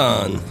goes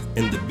on,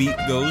 and the beat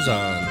goes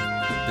on.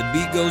 The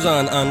beat goes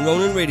on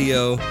Ronin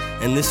Radio,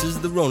 and this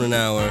is the Ronin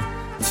Hour.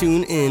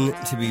 Tune in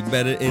to be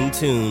better in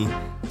tune.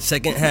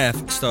 Second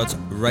half starts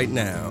right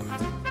now.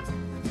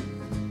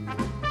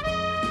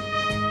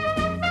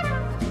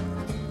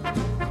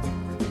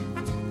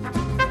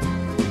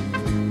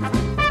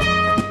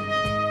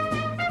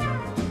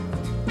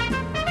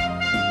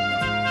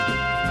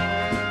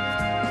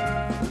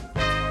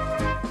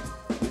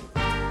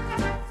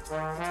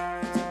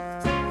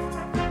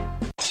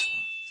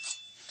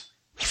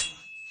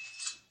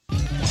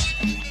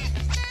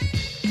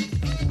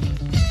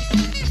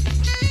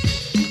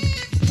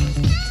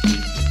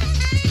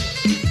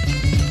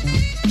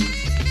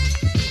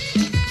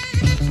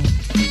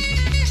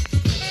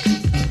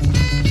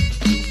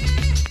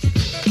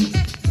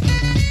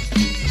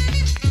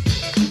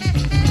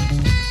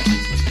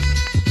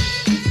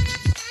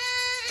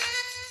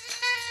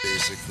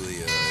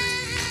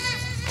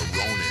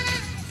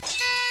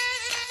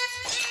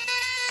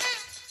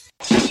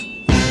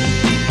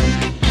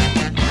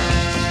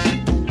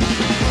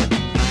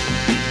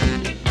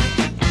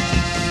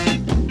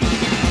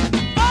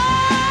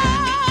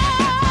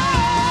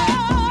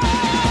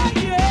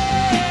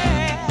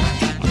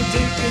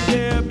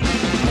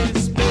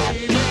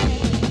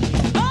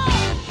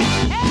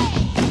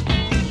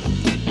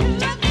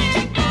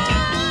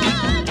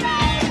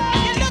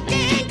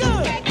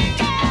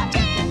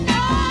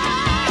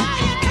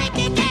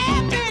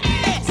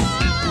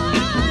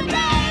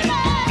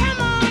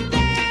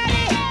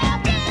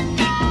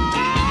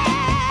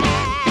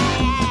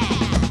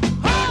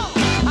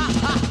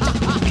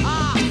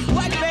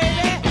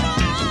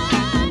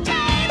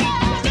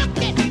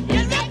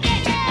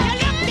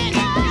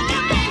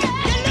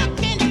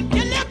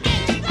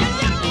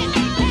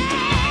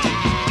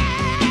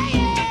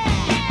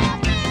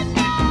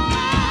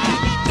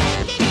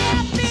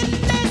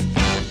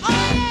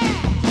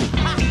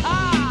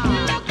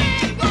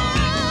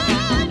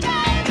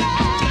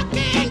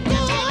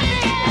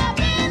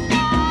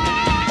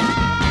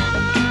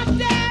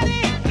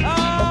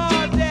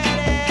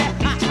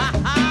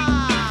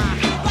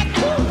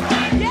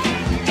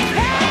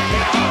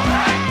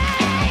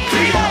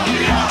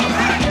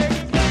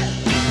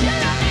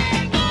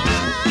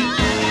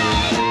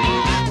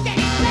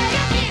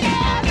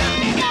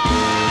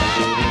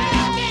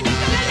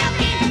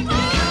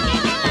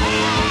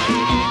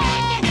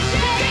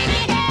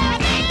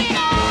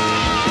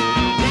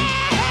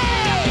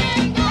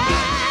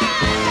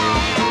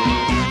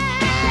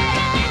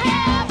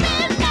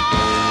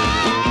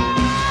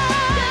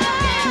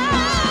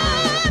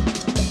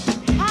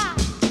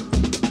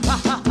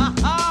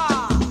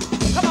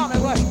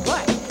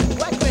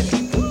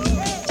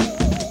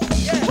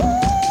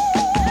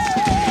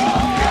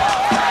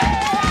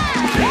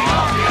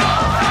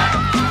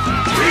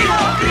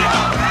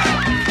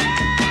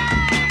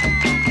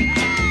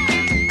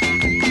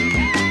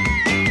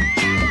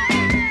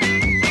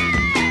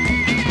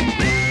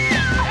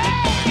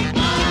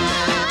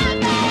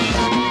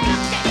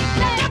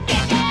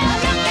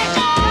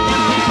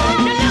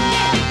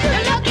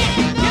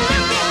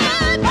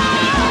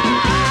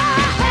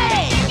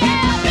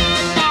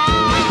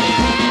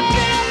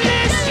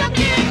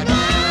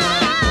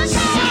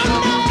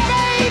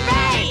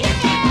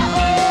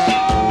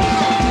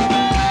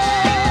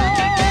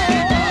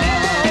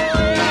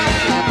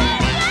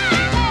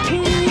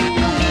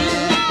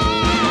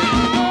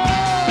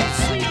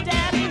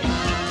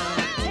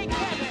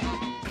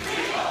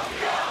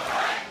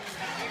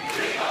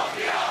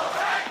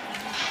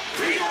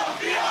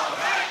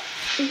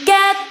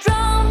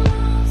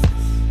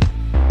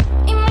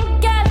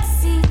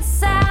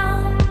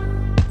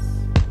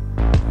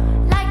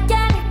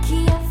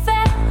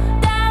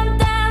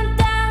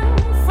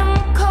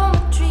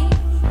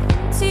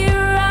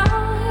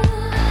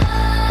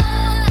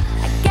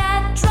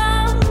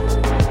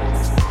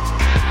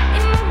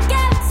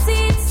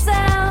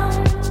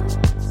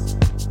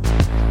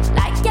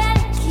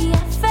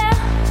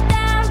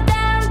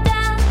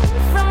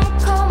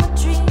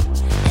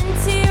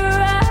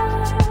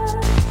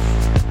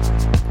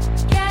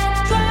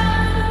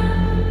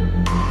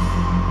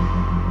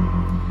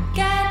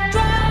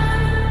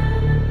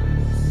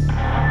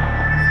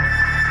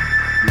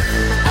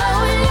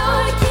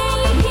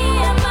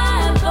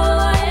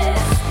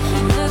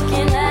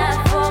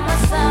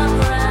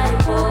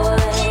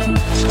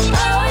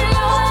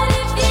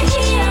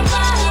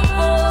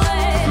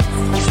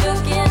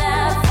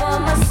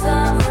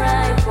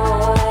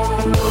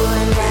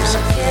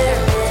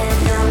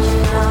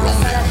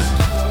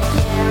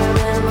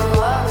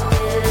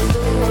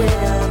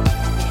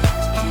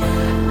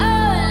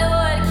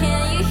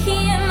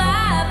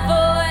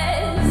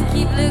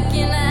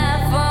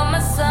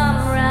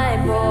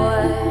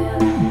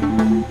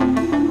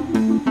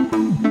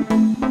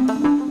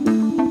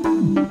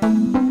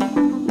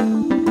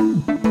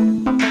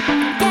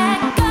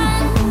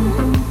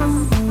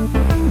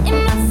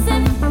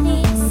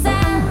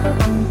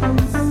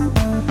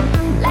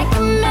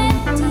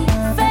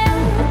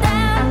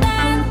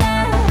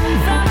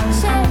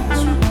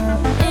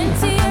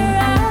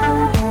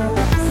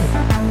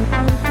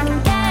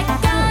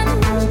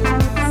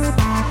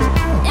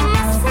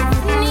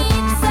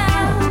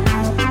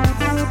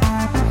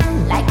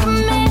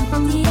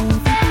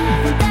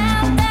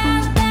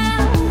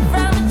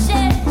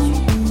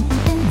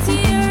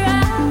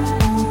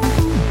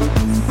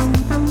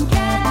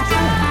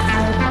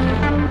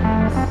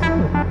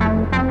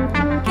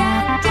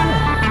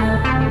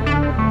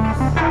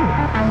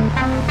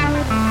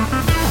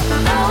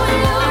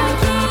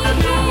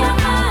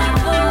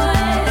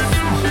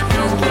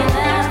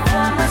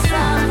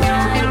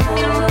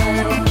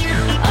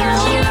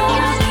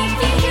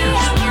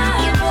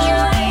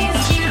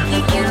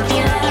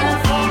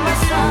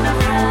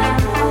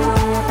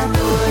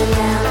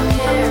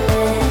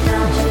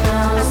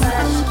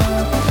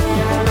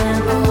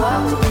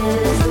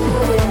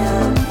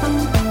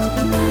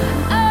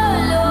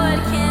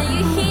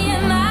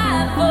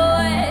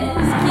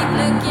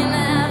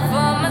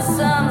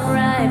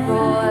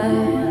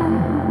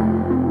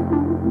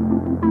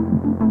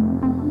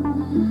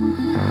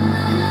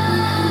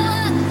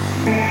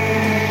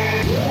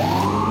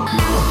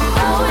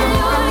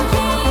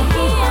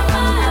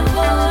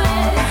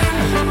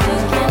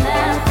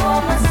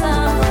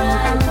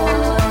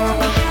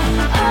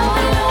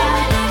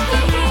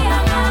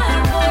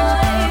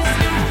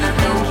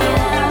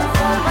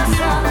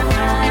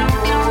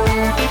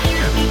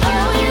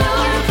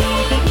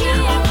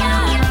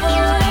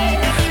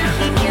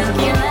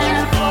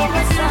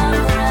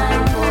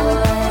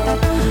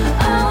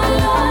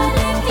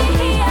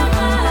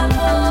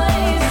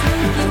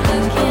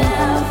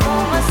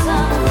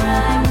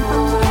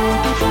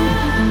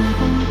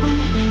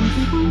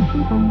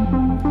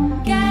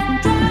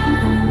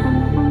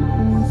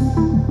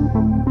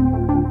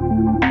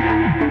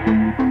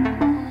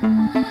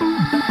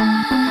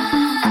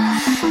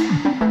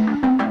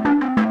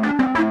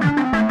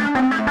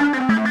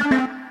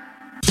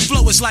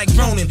 Like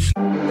RONIN.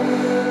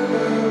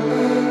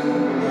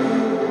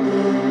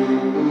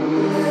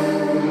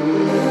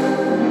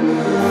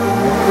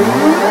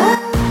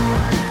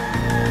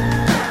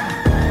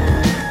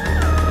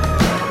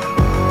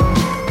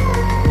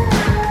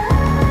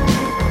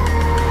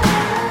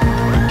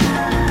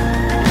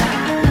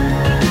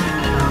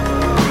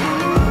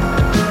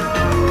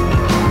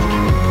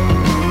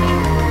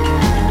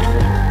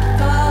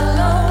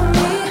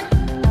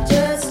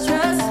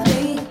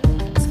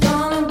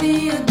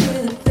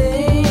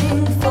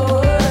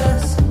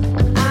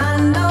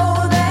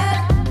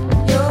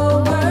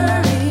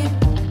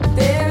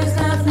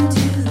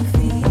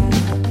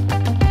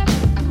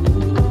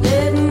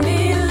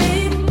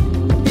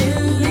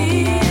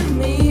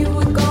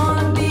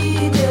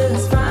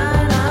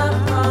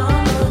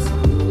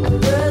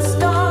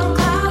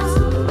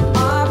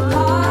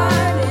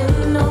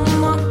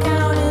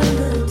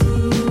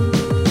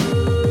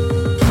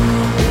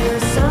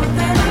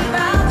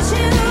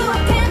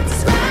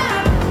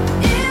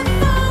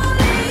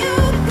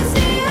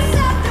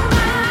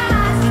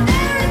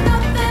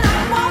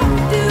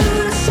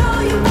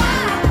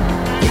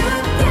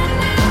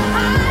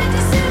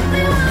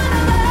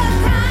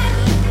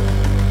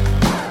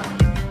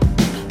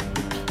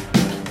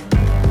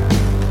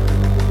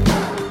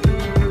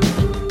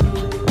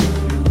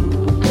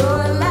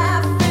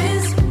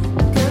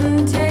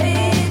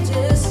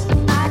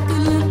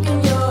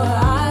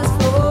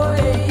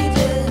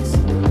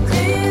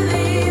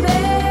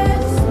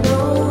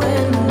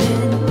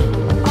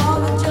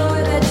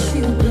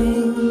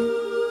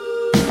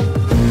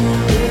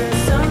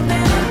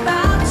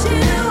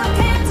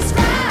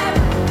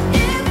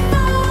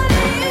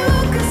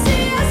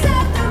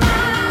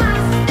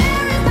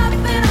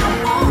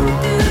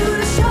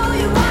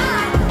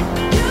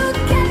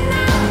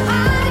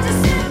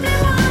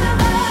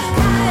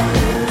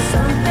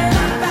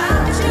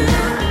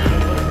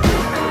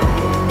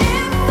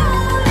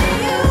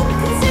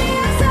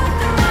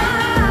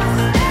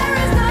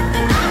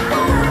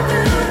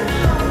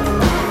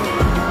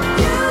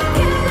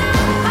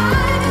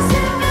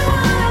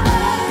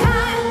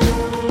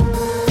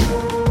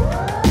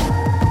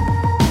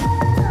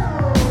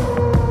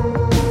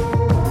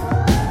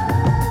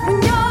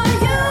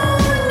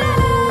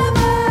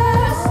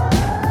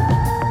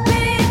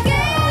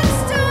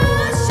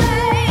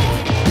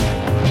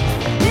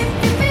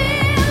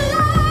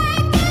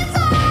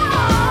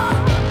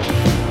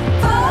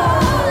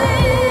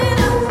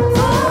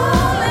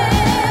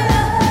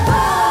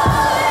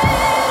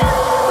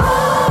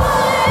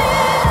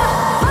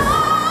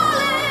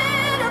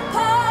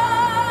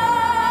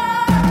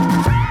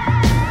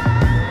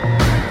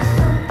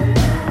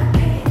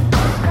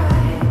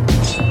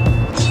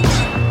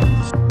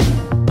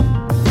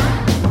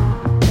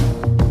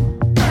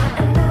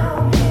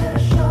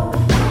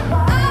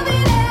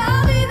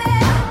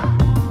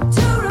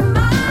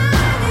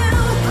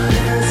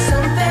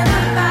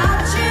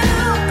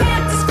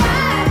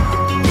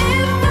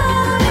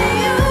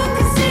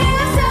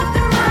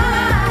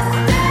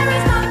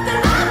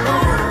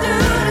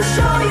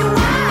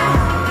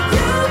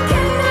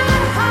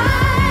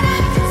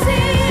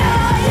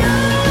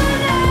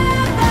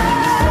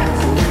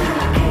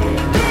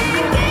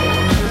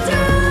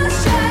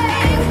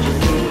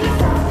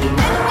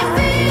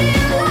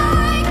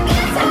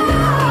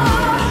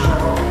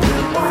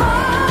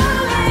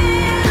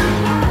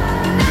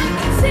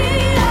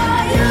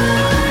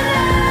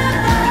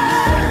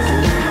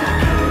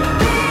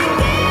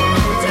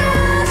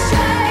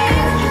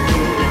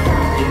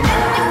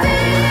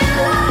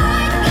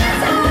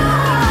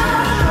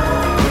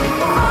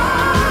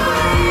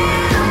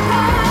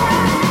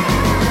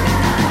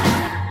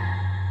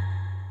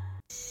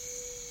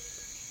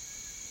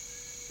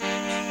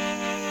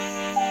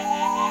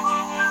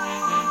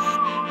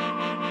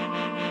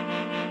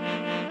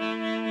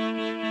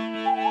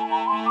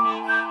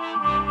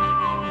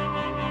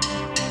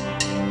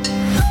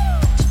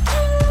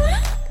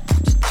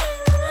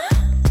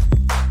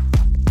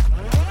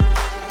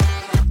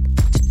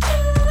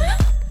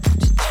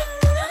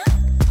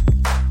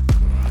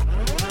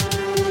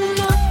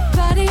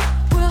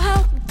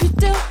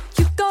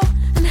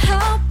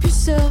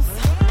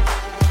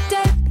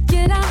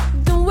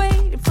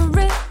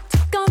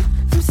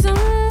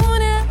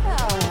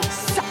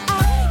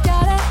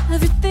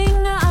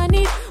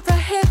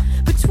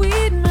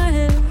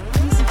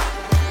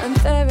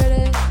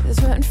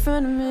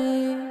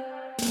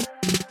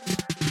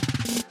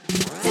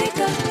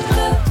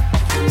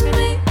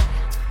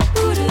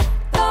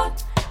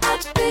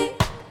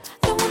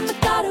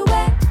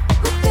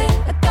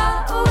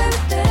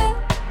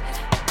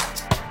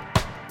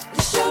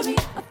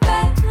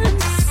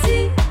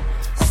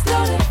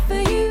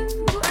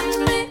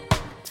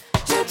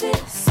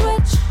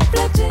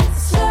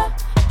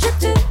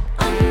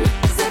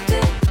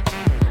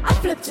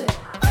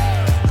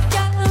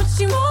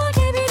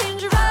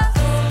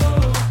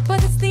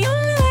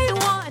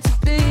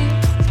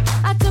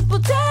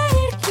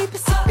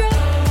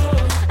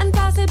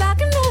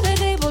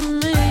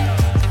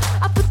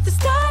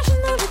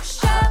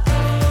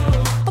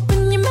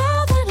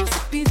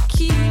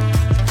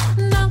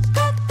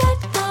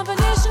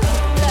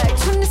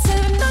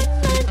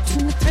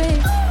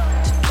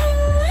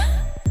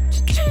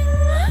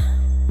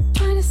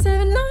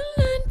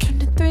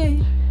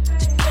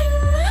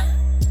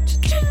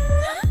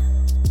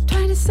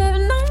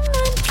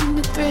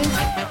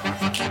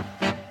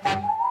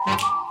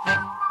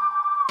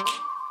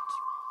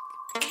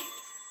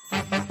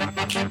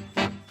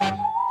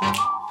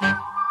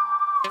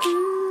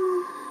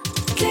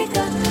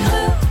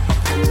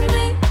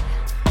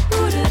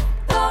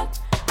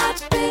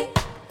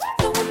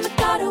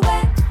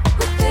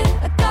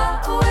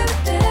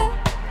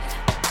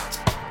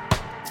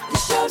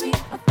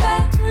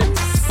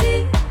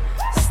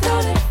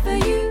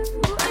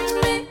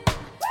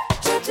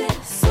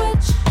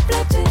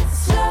 flipped it,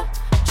 slow,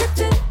 tripped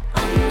it,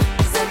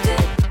 unzipped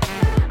it,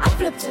 I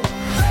flipped it.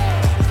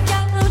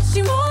 Got what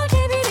you want,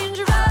 can be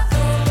dangerous,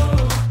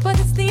 but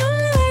it's the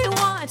only way you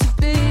want it to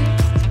be.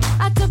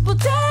 I double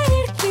dare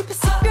you to keep a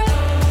secret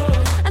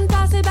and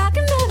pass it back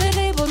another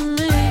table to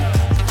me.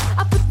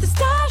 I put the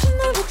stash in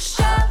the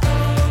bookshelf.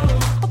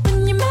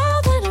 Open your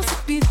mouth and I'll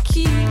slip you the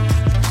key.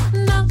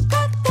 Now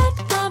got that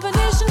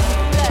combination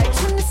like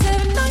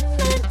 27,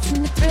 99,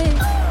 23.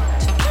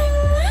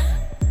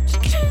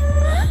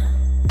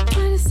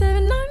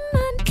 27,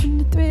 99,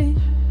 23.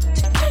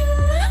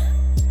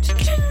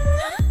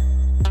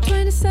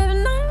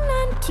 27,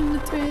 99,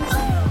 23.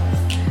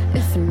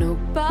 If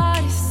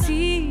nobody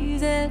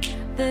sees it,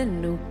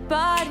 then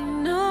nobody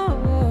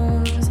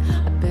knows.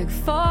 I beg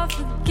for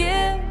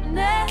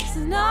forgiveness,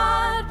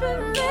 not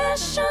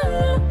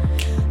permission.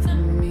 The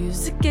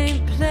music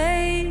ain't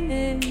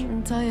playing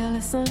until you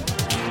listen.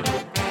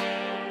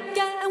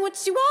 Yeah, and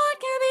what you want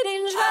can be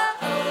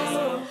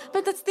dangerous,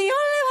 but that's the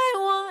only way I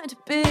want it to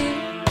be.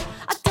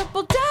 I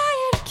double dare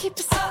you to keep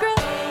a secret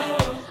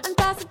and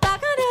pass it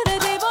back under the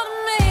table to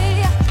me.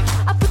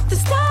 I put the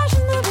stash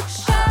in the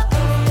bookshelf.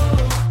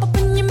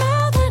 Open your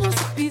mouth and I'll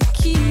slip you the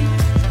key.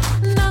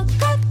 Now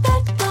got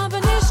that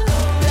combination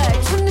like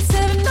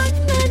 27,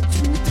 99,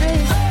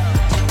 23.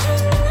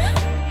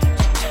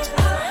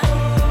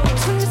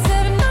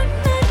 27,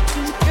 99,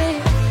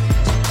 23.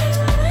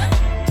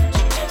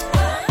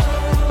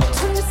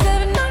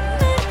 27,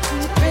 99,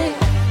 23.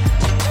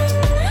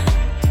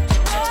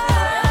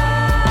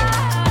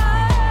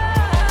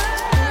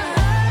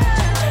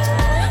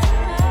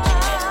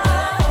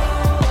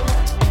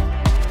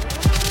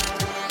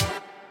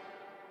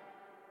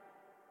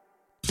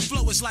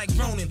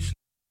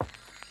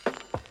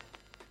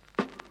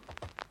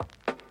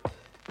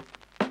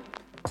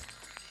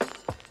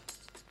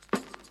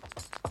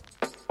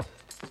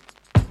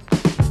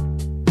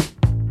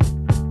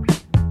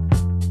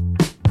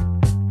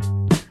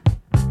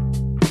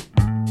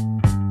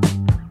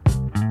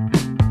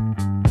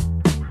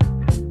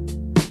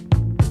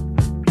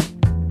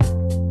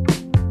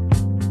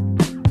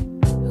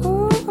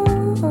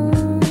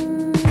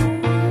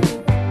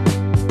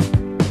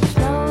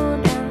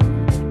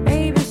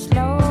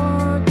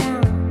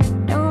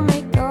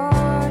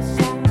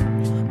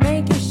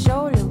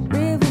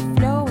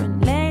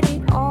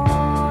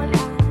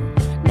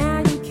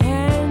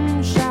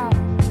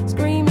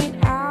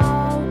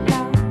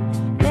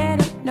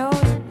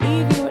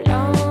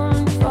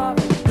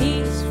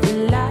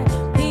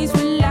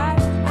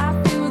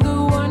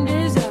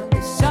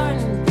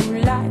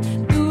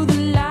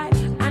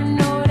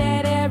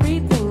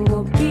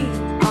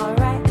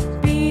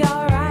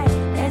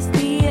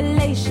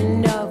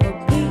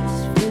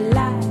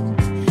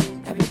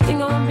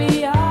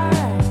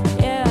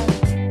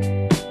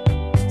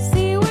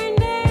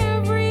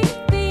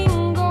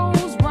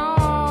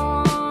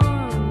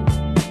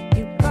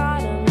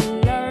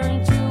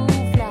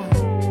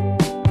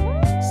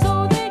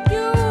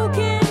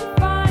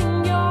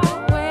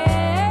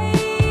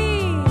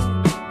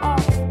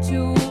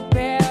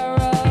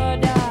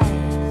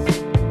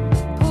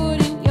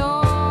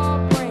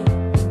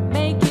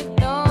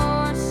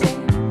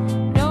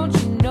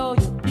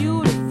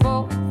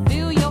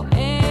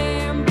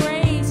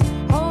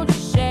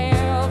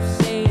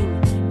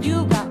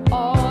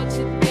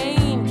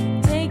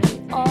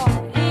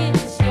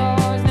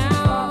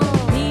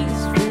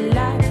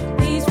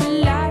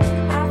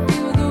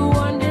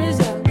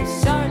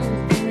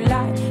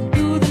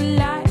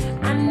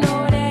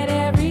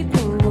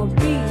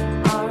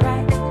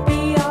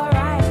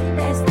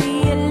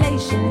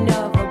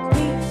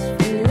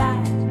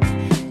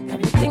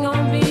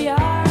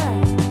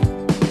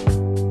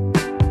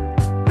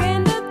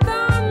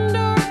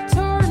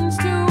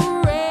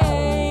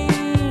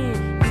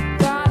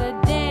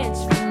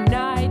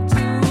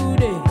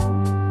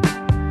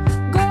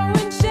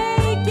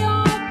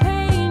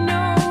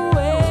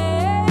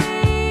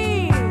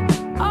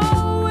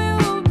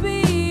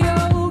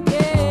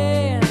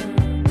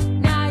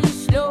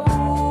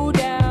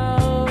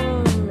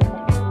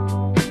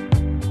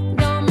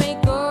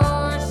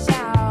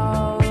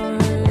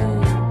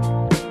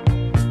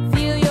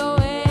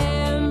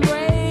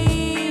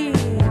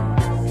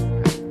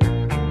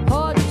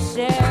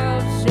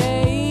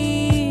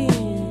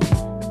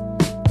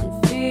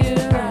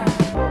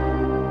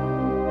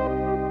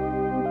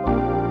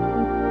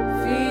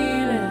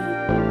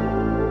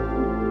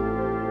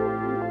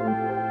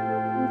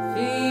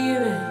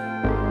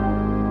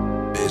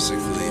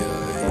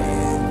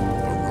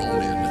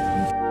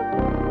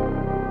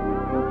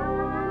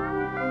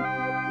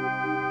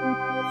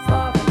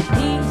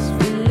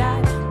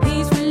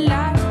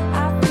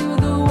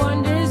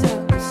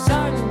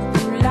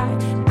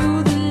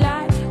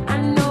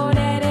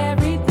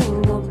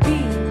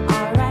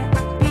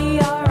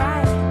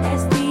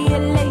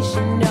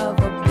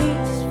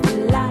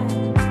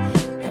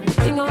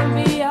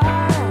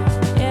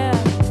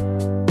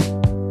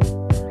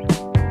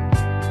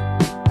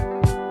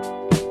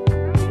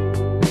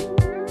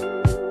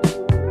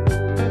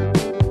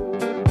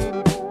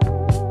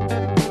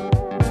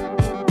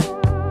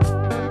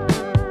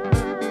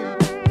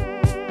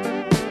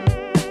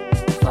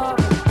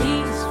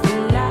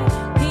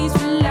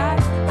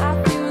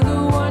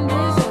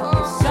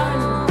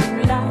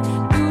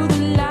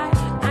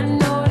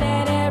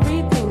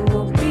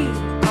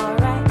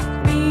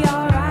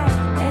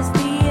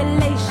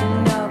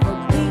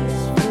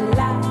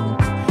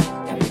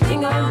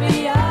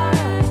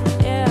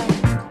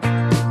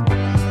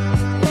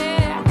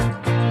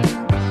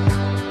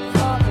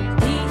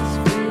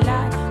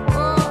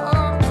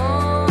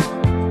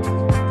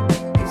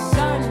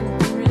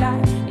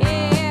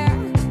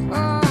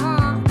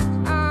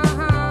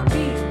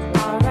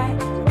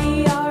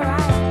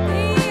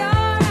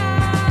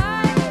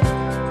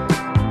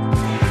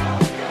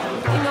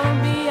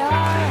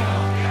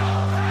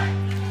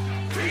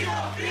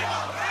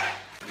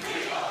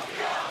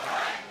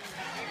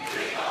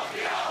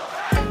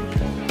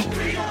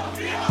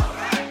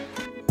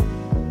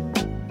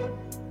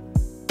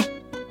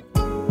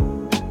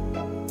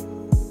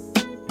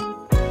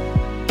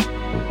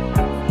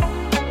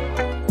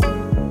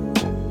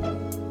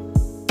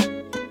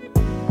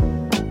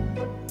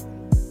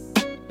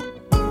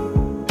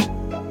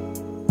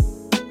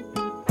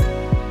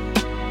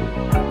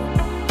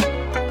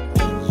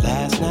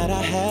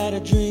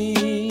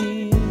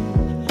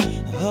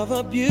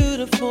 a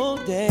beautiful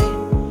day,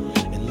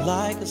 and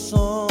like a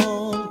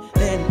song,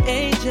 an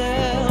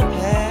angel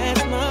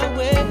passed my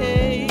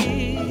way.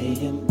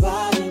 The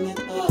embodiment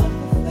of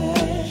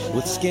perfection,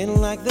 with skin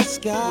like the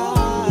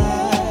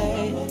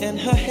sky, and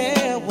her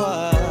hair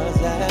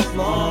was as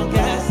long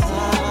as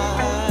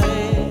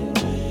time.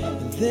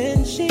 And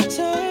then she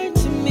turned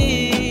to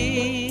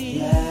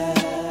me,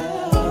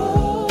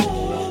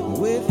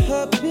 with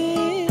her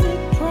big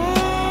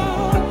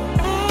proud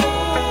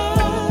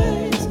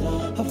eyes,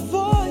 her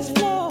voice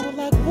flowed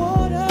like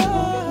water,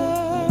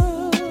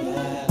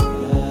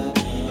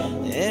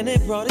 and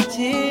it brought a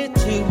tear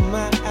to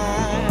my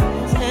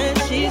eyes. And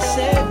she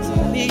said to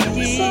me,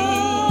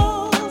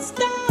 "Soul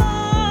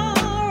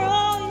star,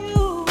 oh,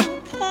 you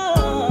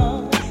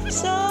come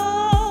so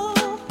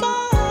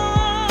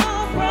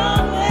far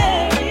from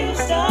where you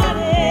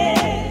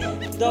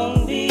started.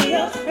 Don't be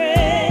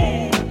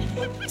afraid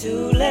to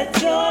let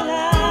your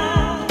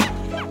light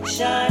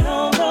shine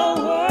on the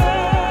world.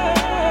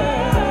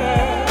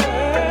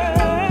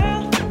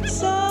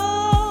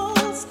 Soul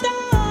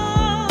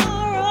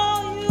star,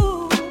 oh, you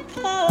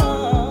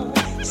come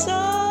so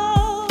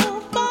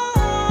far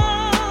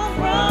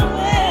from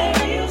where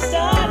you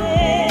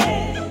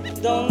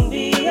started. Don't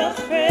be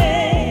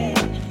afraid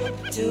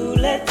to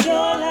let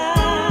your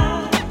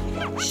light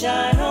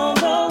shine on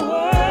the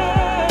world.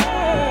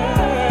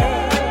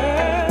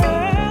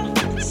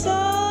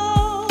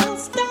 Soul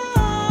star,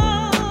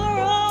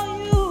 oh,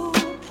 you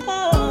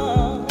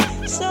come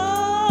so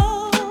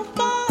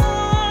far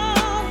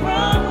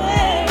from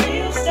where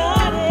you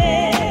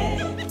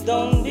started.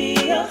 Don't be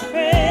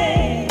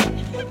afraid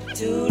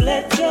to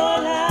let your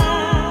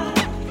light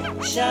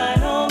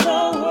shine on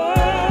the world.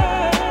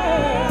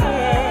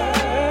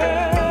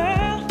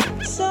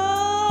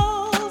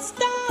 Soul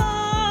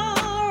star,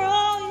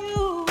 oh,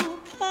 you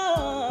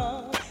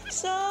come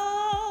so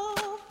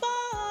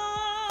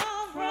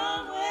far from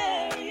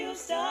where you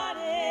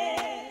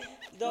started.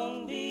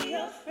 Don't be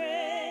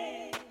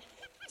afraid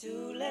to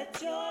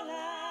let your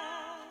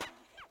light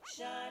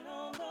shine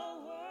on the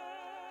world.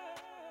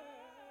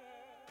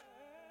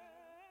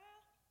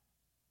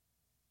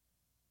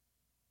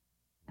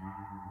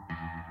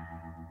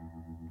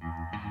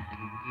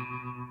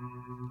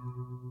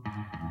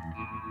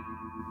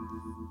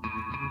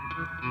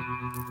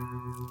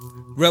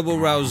 Rebel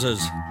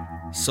Rousers,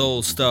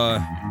 Soul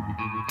Star.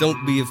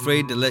 Don't be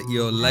afraid to let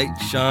your light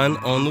shine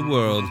on the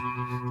world.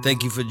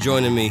 Thank you for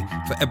joining me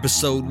for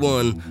episode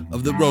 1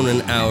 of the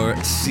Ronin Hour,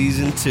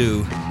 season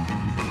 2,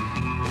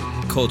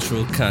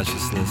 Cultural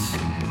Consciousness.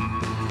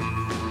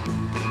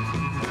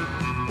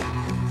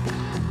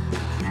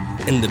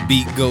 And the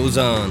beat goes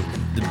on,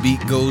 the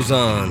beat goes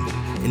on.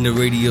 In the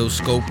radio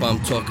scope, I'm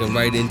talking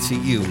right into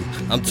you.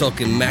 I'm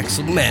talking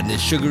Maxwell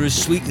Madness. Sugar is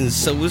sweet and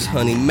so is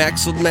honey.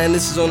 Maxwell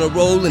Madness is on a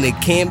roll and it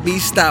can't be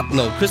stopped.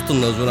 No, Crystal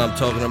knows what I'm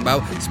talking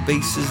about.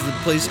 Space is the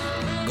place.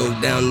 Go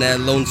down that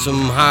lonesome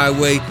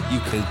highway.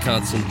 You can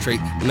concentrate.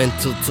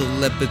 Mental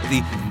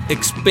telepathy.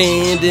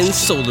 Expanding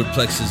solar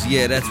plexus.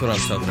 Yeah, that's what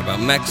I'm talking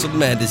about. Maxwell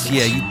Madness.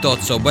 Yeah, you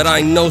thought so, but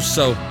I know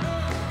so.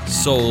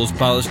 Souls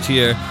polished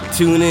here.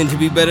 Tune in to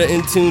be better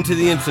in tune to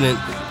the infinite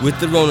with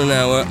the Ronin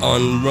Hour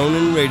on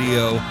Ronin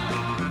Radio.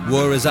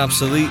 War is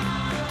obsolete.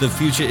 The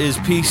future is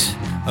peace.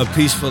 A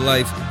peaceful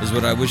life is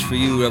what I wish for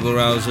you, Rebel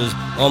Rousers.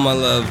 All my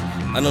love.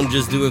 I don't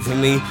just do it for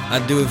me. I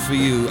do it for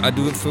you. I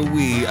do it for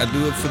we. I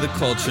do it for the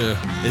culture.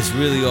 It's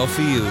really all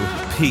for you.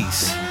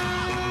 Peace.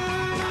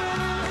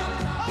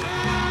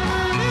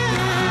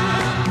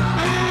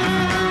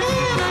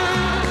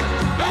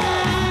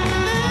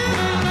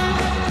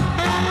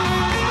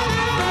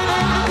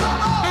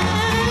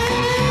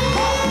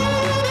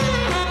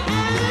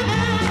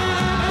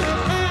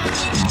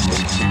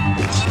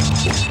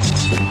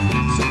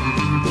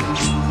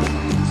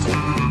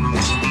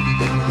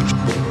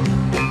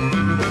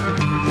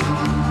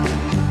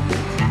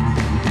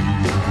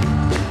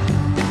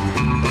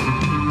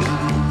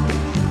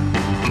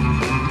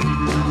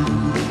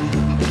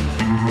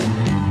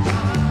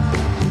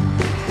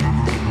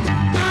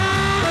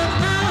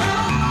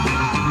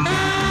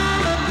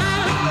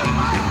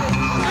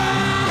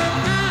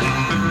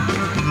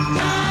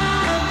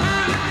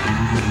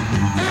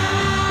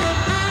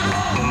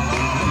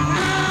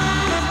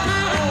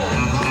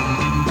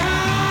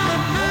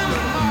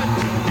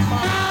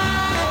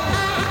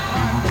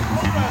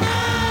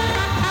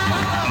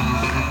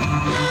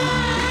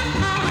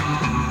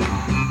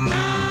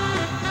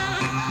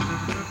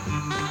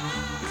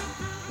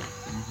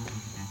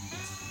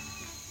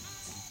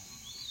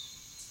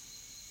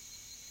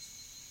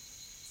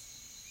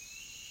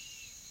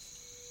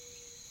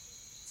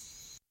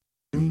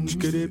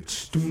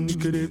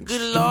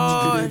 Good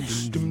Lord,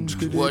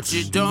 what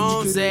you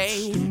don't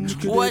say,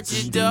 what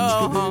you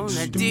don't.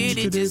 I did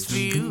it just for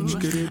you.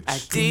 I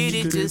did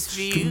it just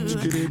for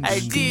you. I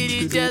did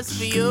it just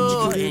for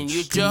you, and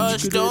you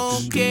just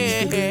don't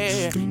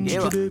care.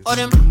 Yeah, all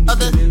them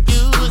other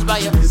dudes by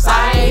your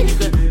side, you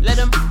could let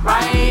them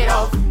ride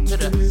off to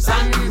the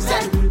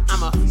sunset.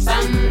 I'm a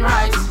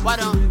sunrise. Why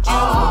don't you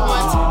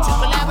want to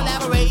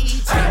collaborate?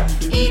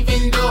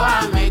 Even though I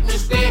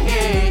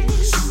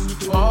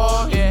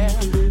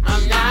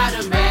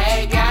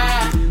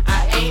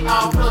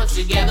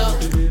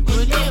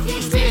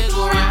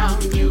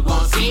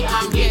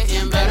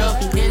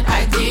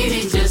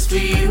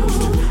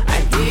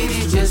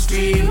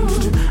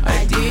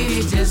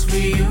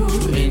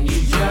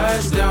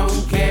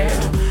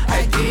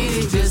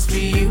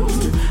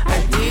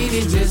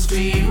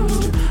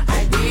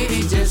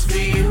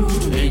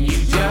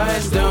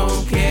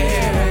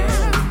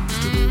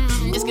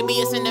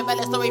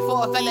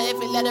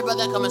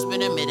brother, come and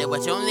spend a minute.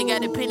 But you only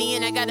got a penny,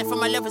 and I got it from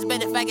my lovers.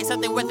 Bet if I get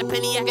something worth a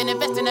penny, I can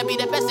invest in. I'll be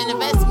the best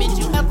investment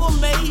you ever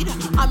made.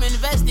 I'm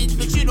invested,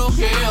 but you don't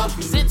care.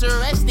 It's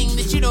interesting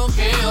that you don't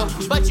care,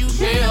 but you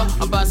care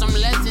about some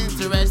less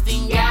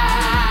interesting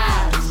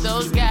guys.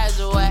 Those guys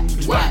are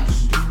what?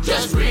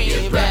 Just bring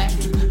it back.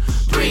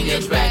 Bring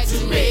it back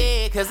to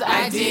me, cause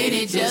I did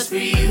it just for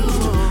you.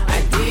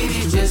 I did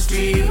it just for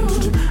you.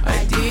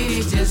 I did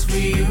it just for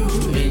you,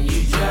 and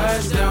you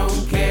just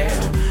don't care.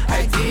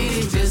 I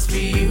did it just for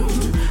you.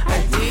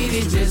 I did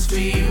it just for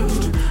you.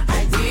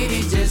 I did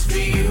it just for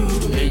you,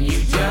 and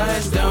you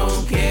just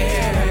don't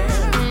care.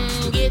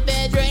 Get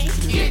that drink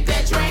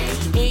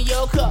in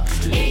your cup,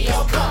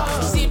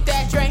 Sip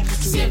that drink,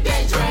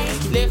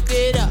 lift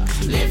it up,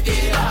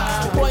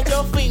 Point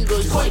your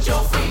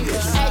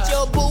fingers, at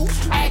your boo,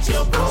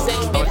 Say,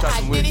 baby, I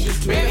did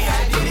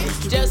it,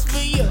 just for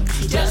you,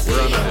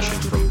 We're on a mission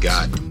from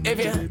God. If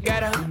you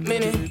got a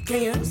minute,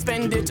 can you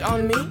spend it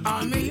on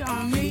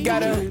me?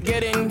 Gotta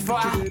get in before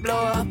I blow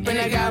up and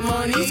I got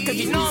money. Cause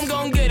you know I'm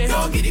gon' get it.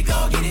 Go get it.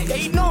 Yeah,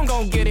 you know I'm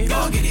gon' get it.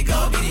 Go get it.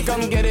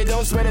 Come get it,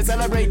 don't sweat it,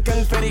 celebrate,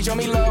 confetti. Show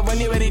me love when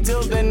you're ready.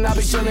 Till then I'll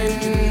be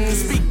chillin'.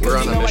 Speak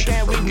cause you know I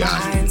can't read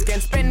minds.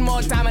 Can't spend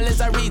more time unless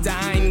I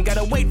resign.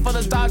 Gotta wait for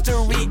the stars to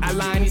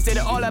realign. You said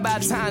it all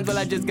about times, well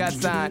I just got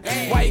signed.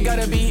 Why you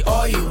gotta be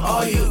all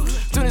you?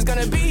 Soon it's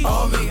gonna be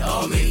all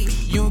me.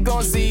 You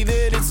gon' see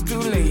that it's too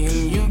late,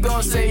 and you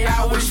gon' say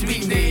I wish we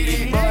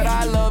dated, but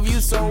I love you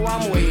so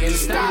I'm waiting.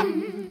 Stop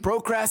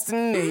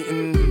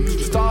procrastinating,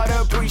 start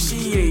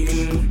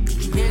appreciating.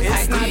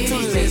 It's not too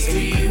late for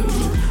you.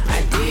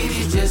 I did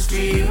it just for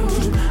you.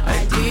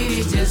 I did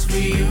it just for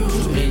you,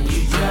 and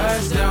you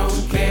just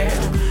don't care.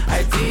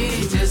 I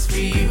did it just for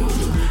you.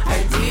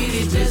 I did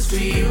it just for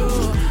you.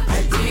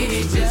 I did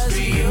it just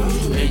for you,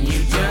 and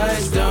you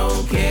just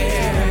don't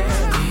care.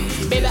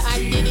 Baby, I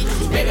did it.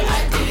 Baby,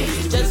 I did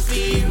it just for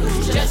you.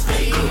 Just for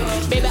you.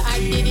 Baby, I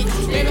did it.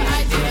 Baby,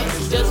 I did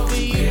it just for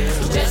you.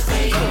 Just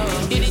for you.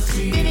 Did it.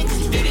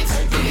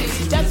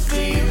 Just for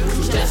you.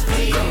 Just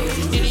for you.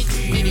 Did it.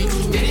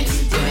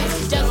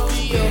 Just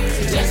for you.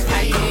 Just for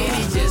you. I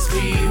did it just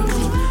for you.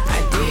 I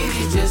did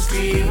it just for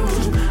you.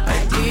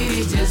 I did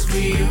it just for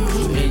you,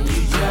 and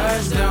you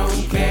just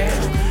don't care.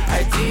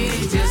 I did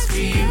it just for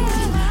you.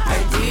 I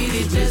did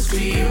it just for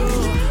you.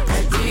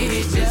 I did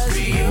it just for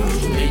you,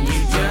 and you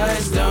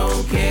just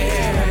don't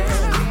care.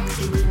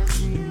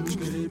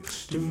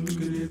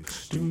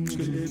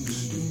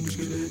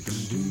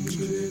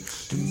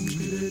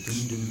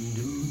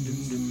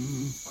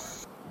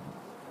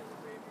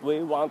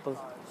 We want the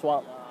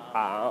swamp.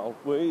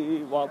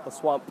 We want the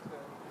swamp.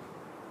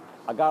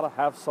 I gotta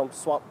have some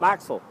swamp.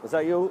 Maxwell, is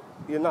that you?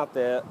 You're not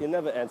there. You're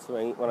never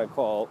answering when I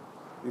call.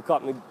 You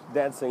caught me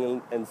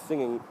dancing and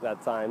singing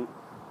that time.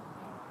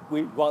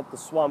 We want the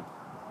swamp.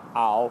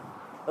 Ow.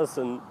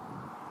 Listen,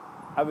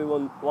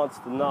 everyone wants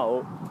to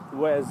know,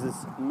 where's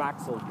this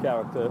Maxwell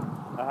character?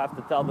 I have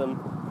to tell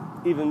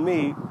them, even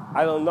me,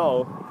 I don't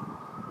know.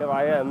 Here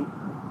I am,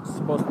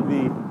 supposed to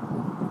be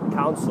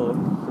counsel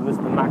to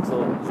Mr.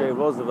 Maxwell J.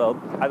 Roosevelt.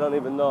 I don't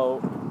even know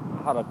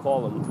how to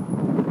call him.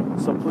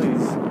 So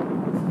please,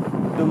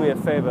 do me a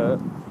favor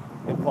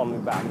and call me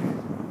back.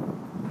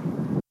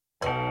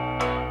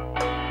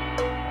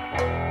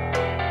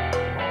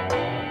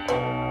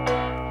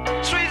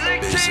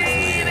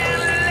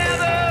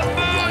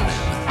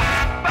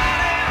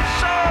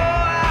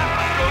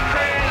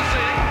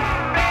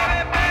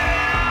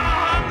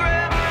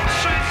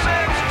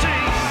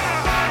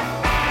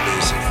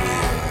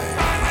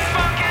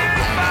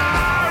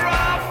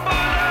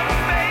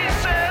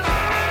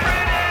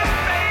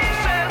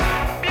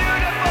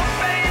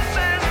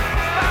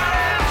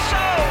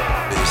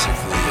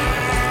 Basically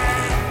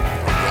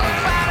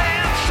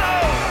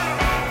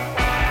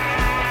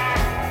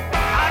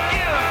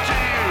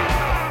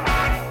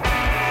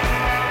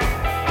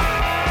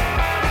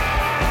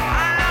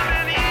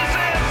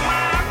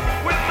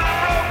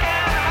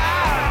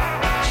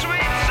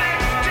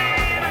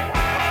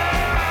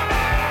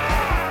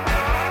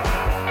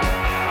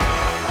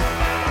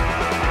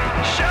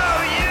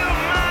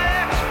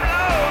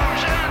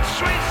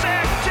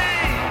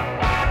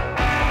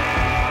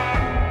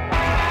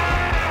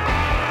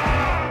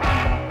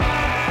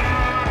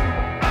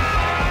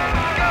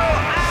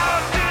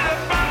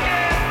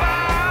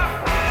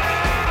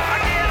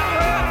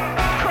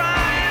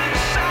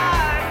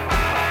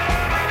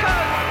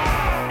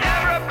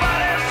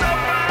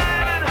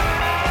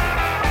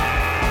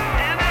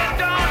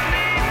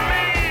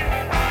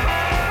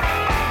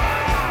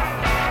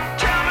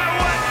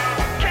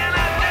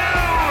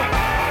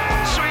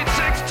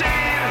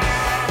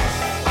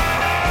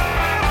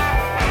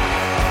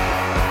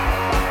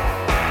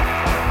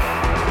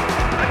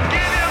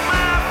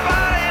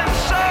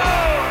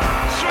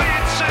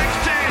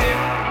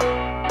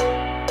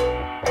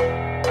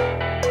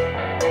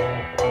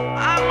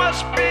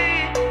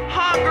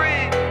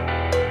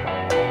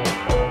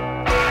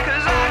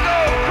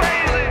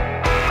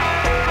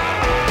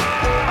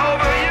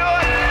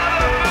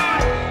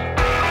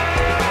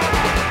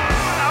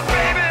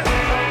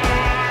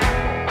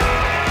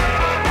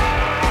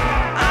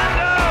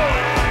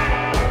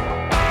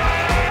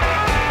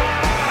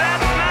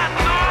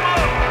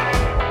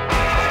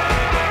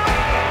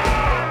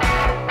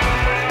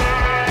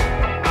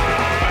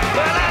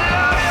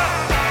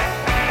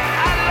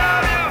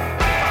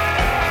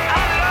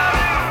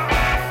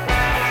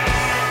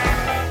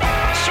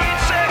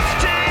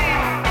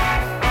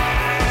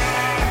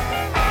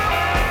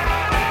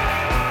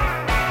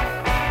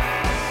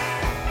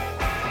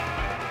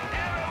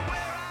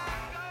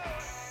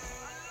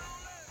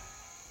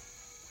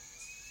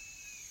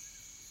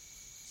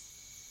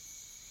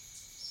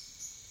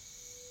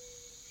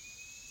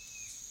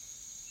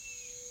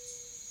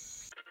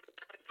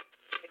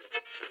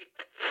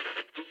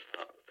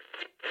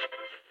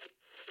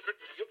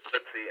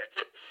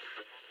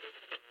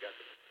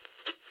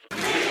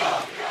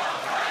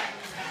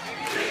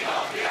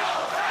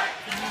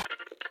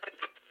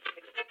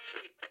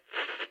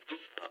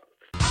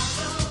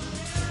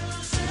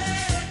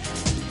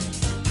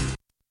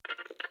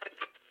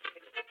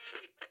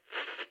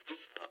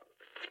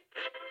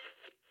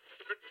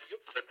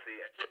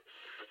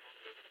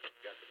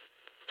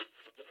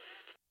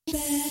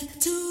Back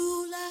to